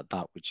something like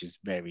that, which is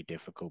very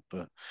difficult.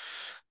 But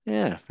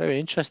yeah, very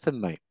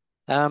interesting, mate.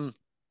 Um,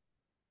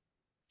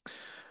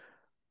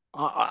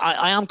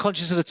 I am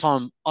conscious of the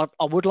time. I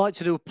would like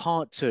to do a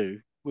part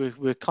two.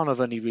 We're kind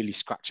of only really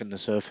scratching the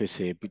surface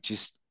here, which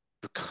is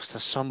because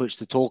there's so much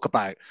to talk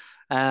about.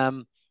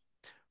 Um,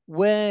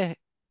 where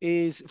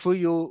is for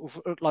your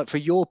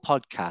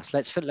podcast?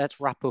 Let's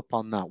wrap up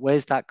on that.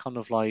 Where's that kind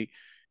of like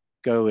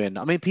going?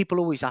 I mean, people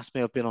always ask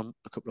me. I've been on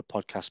a couple of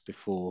podcasts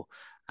before,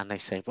 and they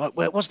say,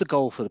 what's the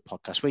goal for the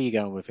podcast? Where are you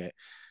going with it?"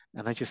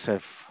 And I just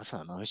said, "I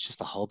don't know. It's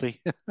just a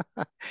hobby.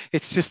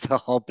 It's just a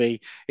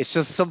hobby. It's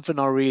just something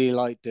I really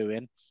like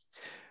doing."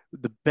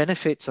 the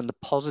benefits and the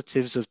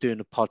positives of doing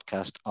a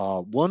podcast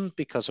are, one,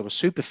 because I was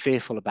super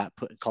fearful about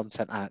putting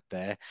content out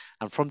there.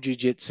 And from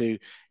jiu-jitsu,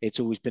 it's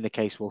always been a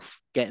case, well,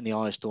 get in the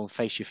eye store and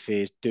face your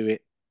fears, do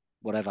it,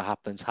 whatever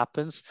happens,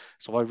 happens.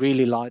 So I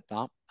really like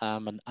that.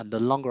 And the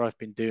longer I've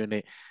been doing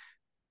it,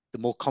 the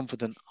more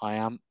confident I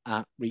am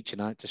at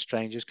reaching out to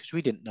strangers, because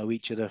we didn't know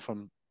each other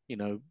from, you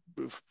know,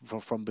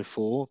 from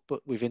before, but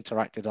we've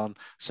interacted on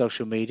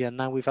social media and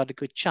now we've had a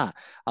good chat.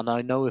 And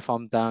I know if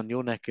I'm down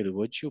your neck of the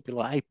woods, you'll be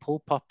like, hey,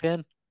 Paul, pop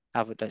in,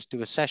 let's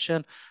do a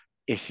session.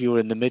 If you're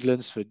in the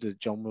Midlands for the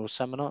John Will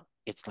seminar,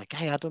 it's like,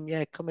 hey, Adam,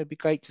 yeah, come, it'd be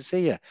great to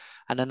see you.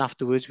 And then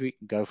afterwards, we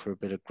can go for a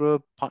bit of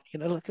grub. You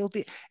know, like,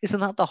 isn't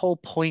that the whole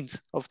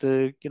point of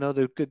the, you know,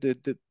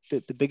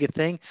 the bigger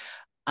thing?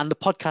 And the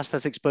podcast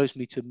has exposed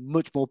me to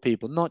much more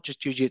people, not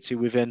just jiu-jitsu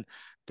within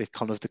the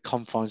kind of the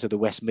confines of the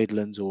West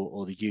Midlands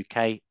or the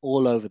UK,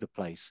 all over the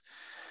place.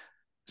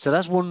 So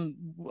that's one.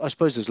 I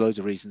suppose there's loads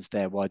of reasons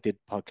there why I did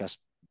podcast.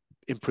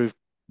 Improve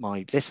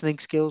my listening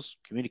skills,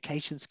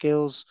 communication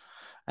skills,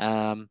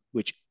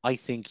 which I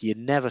think you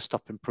never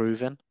stop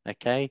improving.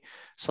 Okay.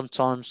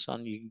 Sometimes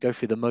and you can go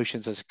through the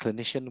motions as a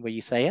clinician where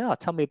you say, oh,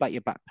 tell me about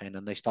your back pain.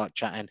 And they start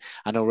chatting,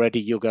 and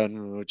already you're going,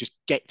 oh, just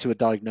get to a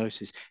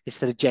diagnosis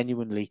instead of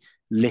genuinely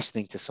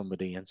listening to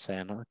somebody and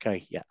saying,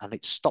 okay, yeah. And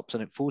it stops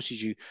and it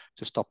forces you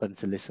to stop and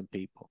to listen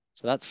people.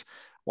 So that's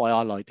why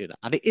I like doing it.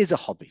 And it is a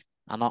hobby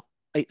and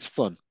it's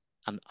fun.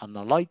 And I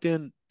like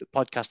doing the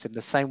podcasting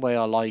the same way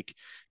I like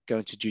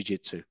going to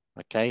jiu-jitsu.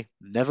 Okay.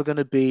 Never going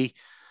to be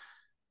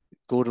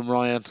Gordon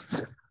Ryan,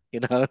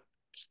 you know,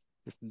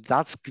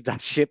 that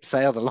ship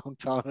sailed a long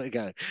time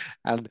ago,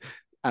 and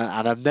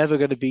and I'm never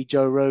going to be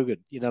Joe Rogan.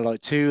 You know,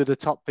 like two of the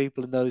top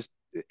people in those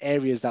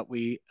areas that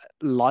we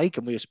like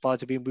and we aspire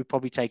to be, and we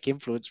probably take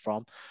influence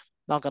from.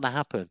 Not going to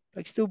happen.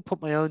 I still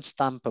put my own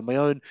stamp and my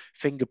own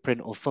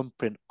fingerprint or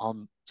thumbprint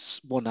on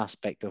one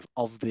aspect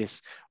of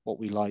this, what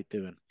we like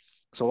doing.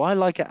 So I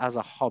like it as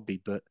a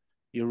hobby, but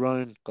your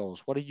own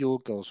goals. What are your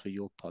goals for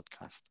your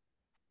podcast?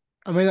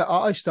 I mean,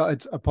 I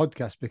started a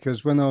podcast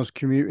because when I was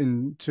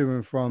commuting to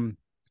and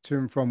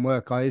from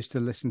work, I used to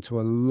listen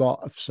to a lot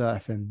of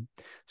surfing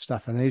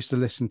stuff, and I used to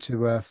listen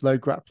to Flow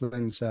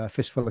Grappling's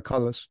Fistful of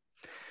Colors,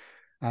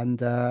 and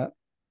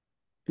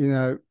you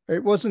know,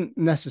 it wasn't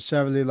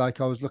necessarily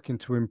like I was looking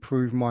to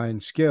improve my own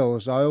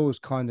skills. I always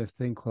kind of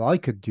think, well, I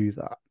could do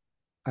that.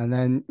 And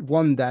then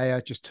one day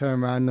I just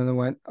turned around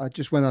and I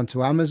just went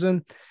onto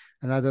Amazon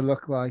and had a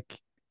look like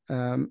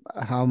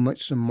how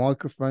much some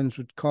microphones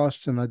would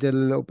cost. And I did a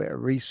little bit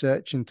of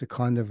research into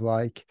kind of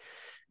like,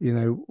 you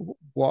know,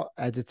 what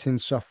editing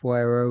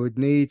software I would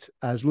need,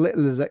 as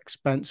little as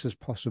expense as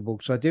possible.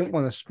 So I didn't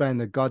want to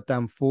spend a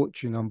goddamn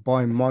fortune on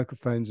buying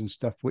microphones and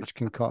stuff, which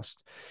can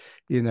cost,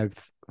 you know,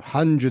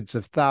 hundreds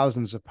of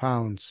thousands of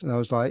pounds. And I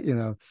was like, you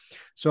know,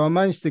 so I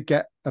managed to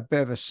get a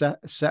bit of a set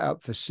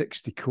up for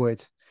 60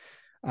 quid.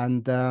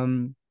 And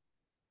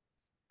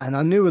and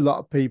I knew a lot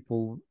of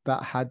people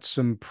that had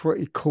some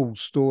pretty cool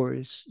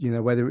stories, you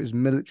know, whether it was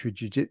military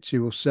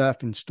jiu-jitsu or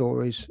surfing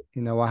stories.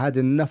 You know, I had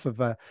enough of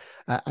a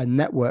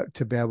network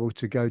to be able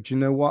to go, do you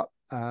know what?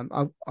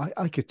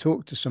 I could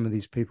talk to some of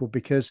these people,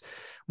 because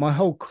my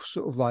whole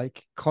sort of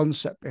like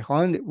concept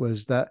behind it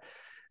was that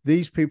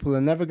these people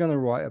are never going to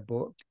write a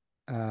book.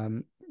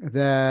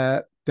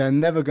 They're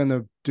never going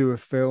to do a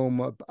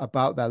film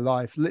about their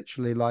life.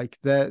 Literally, like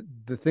the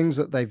things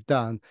that they've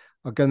done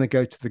are going to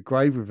go to the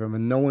grave with them,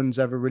 and no one's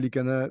ever really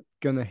gonna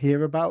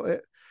hear about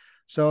it.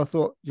 So I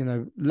thought, you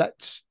know,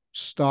 let's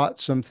start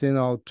something.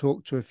 I'll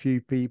talk to a few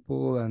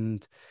people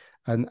and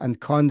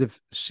kind of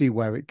see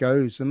where it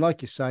goes. And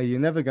like you say, you're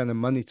never going to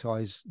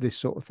monetize this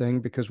sort of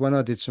thing, because when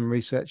I did some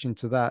research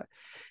into that,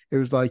 it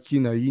was like, you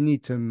know, you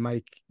need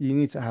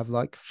to have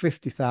like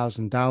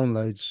 50,000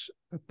 downloads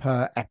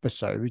per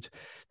episode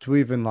to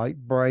even like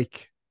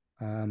break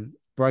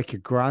a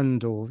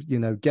grand, or you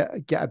know, get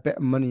a bit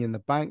of money in the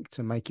bank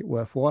to make it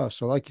worthwhile.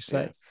 So like you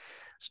Yeah. say,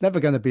 it's never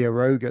going to be a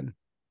Rogan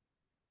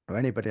or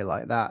anybody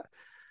like that.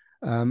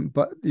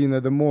 But you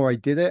know, the more I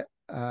did it,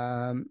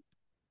 I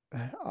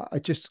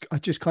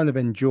just kind of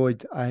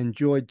enjoyed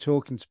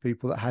talking to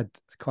people that had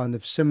kind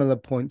of similar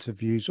points of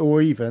views,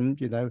 or even,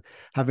 you know,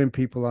 having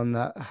people on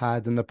that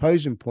had an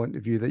opposing point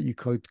of view that you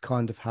could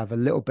kind of have a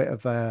little bit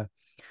of a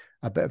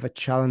bit of a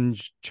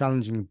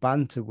challenging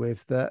banter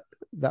with,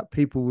 that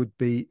people would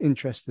be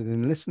interested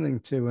in listening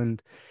to.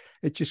 And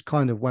it just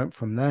kind of went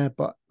from there.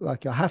 But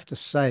like, I have to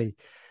say,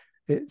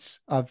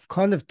 I've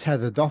kind of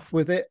tethered off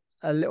with it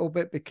a little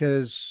bit,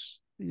 because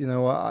you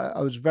know,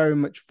 I was very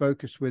much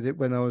focused with it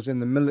when I was in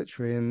the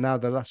military, and now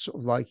the last sort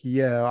of like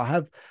year, I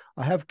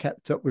have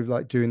kept up with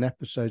like doing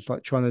episodes,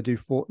 like trying to do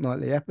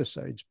fortnightly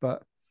episodes.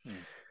 But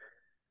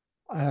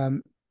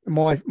Mm.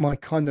 my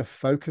kind of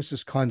focus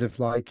has kind of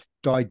like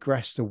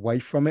digressed away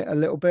from it a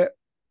little bit,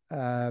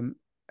 um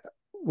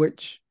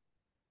which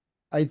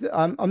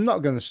I'm not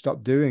going to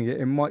stop doing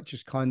it. It might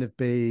just kind of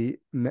be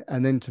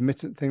an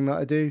intermittent thing that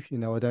I do.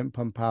 I don't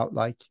pump out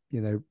like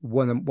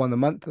one a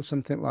month or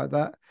something like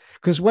that.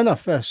 Because when I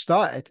first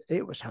started,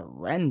 it was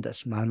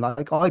horrendous, man.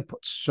 Like I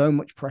put so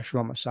much pressure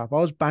on myself. I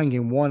was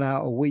banging one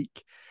out a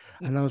week,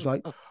 and I was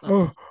like,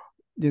 oh,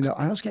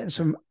 I was getting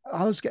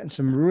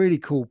some really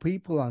cool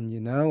people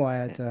on.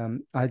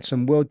 I had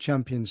some world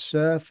champion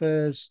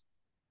surfers.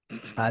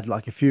 I had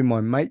like a few of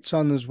my mates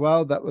on as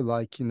well that were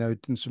like, doing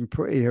some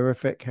pretty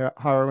horrific,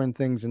 harrowing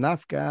things in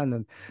Afghan,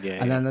 and Yeah,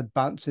 and yeah, then I'd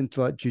bounce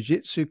into like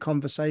jujitsu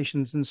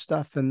conversations and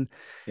stuff. And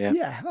yeah.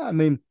 yeah, I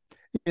mean,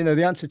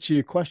 the answer to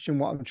your question,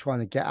 what I'm trying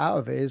to get out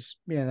of it is,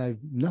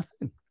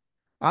 nothing.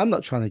 I'm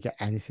not trying to get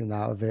anything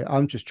out of it.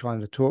 I'm just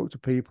trying to talk to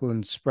people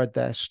and spread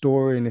their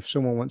story. And if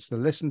someone wants to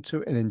listen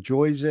to it and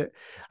enjoys it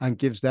and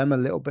gives them a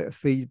little bit of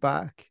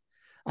feedback,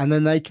 and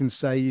then they can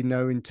say,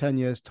 in 10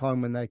 years'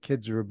 time when their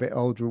kids are a bit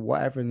older or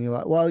whatever, and you're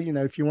like, well,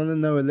 if you want to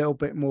know a little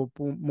bit more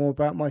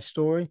about my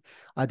story,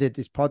 I did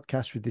this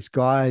podcast with this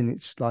guy and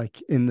it's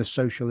like in the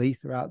social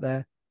ether out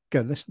there.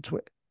 Go listen to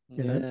it.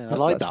 Yeah, I That,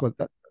 like that's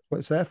that. what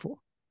it's there for.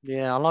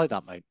 Yeah, I like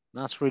that, mate.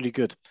 That's really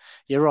good.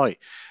 You're right.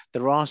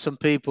 There are some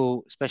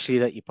people, especially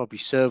that you probably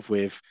serve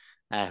with,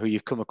 who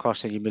you've come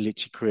across in your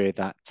military career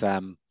that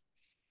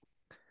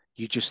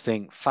you just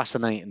think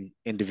fascinating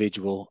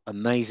individual,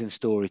 amazing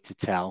story to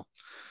tell.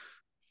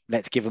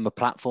 Let's give them a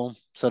platform,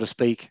 so to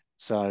speak.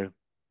 So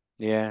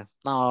yeah,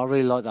 no, I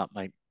really like that,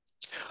 mate.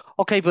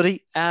 Okay,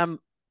 buddy.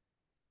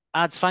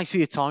 Ads, thanks for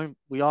your time.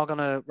 We are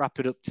gonna wrap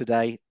it up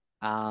today,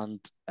 and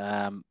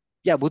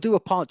yeah, we'll do a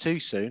part two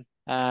soon.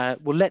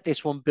 We'll let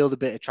this one build a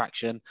bit of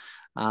traction,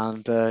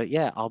 and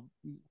yeah,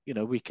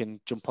 we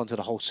can jump onto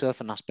the whole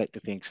surfing aspect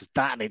of things. 'Cause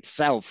that in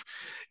itself,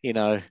 you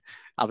know,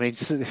 I mean,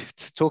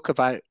 to talk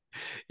about,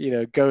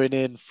 going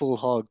in full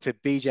hog to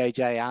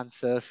BJJ and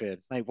surfing,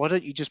 mate, why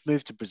don't you just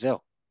move to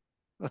Brazil?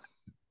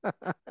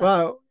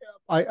 Well,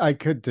 I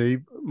could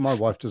do. My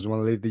wife doesn't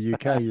want to leave the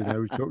UK.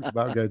 We talked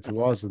about going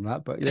to Oz and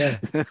that, but yeah,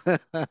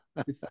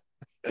 it's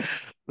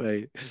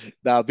Right.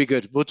 That'll be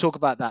good. We'll talk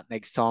about that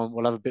next time.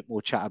 We'll have a bit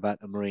more chat about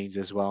the Marines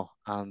as well.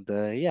 And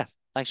yeah,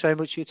 thanks very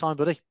much for your time,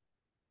 buddy.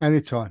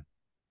 anytime.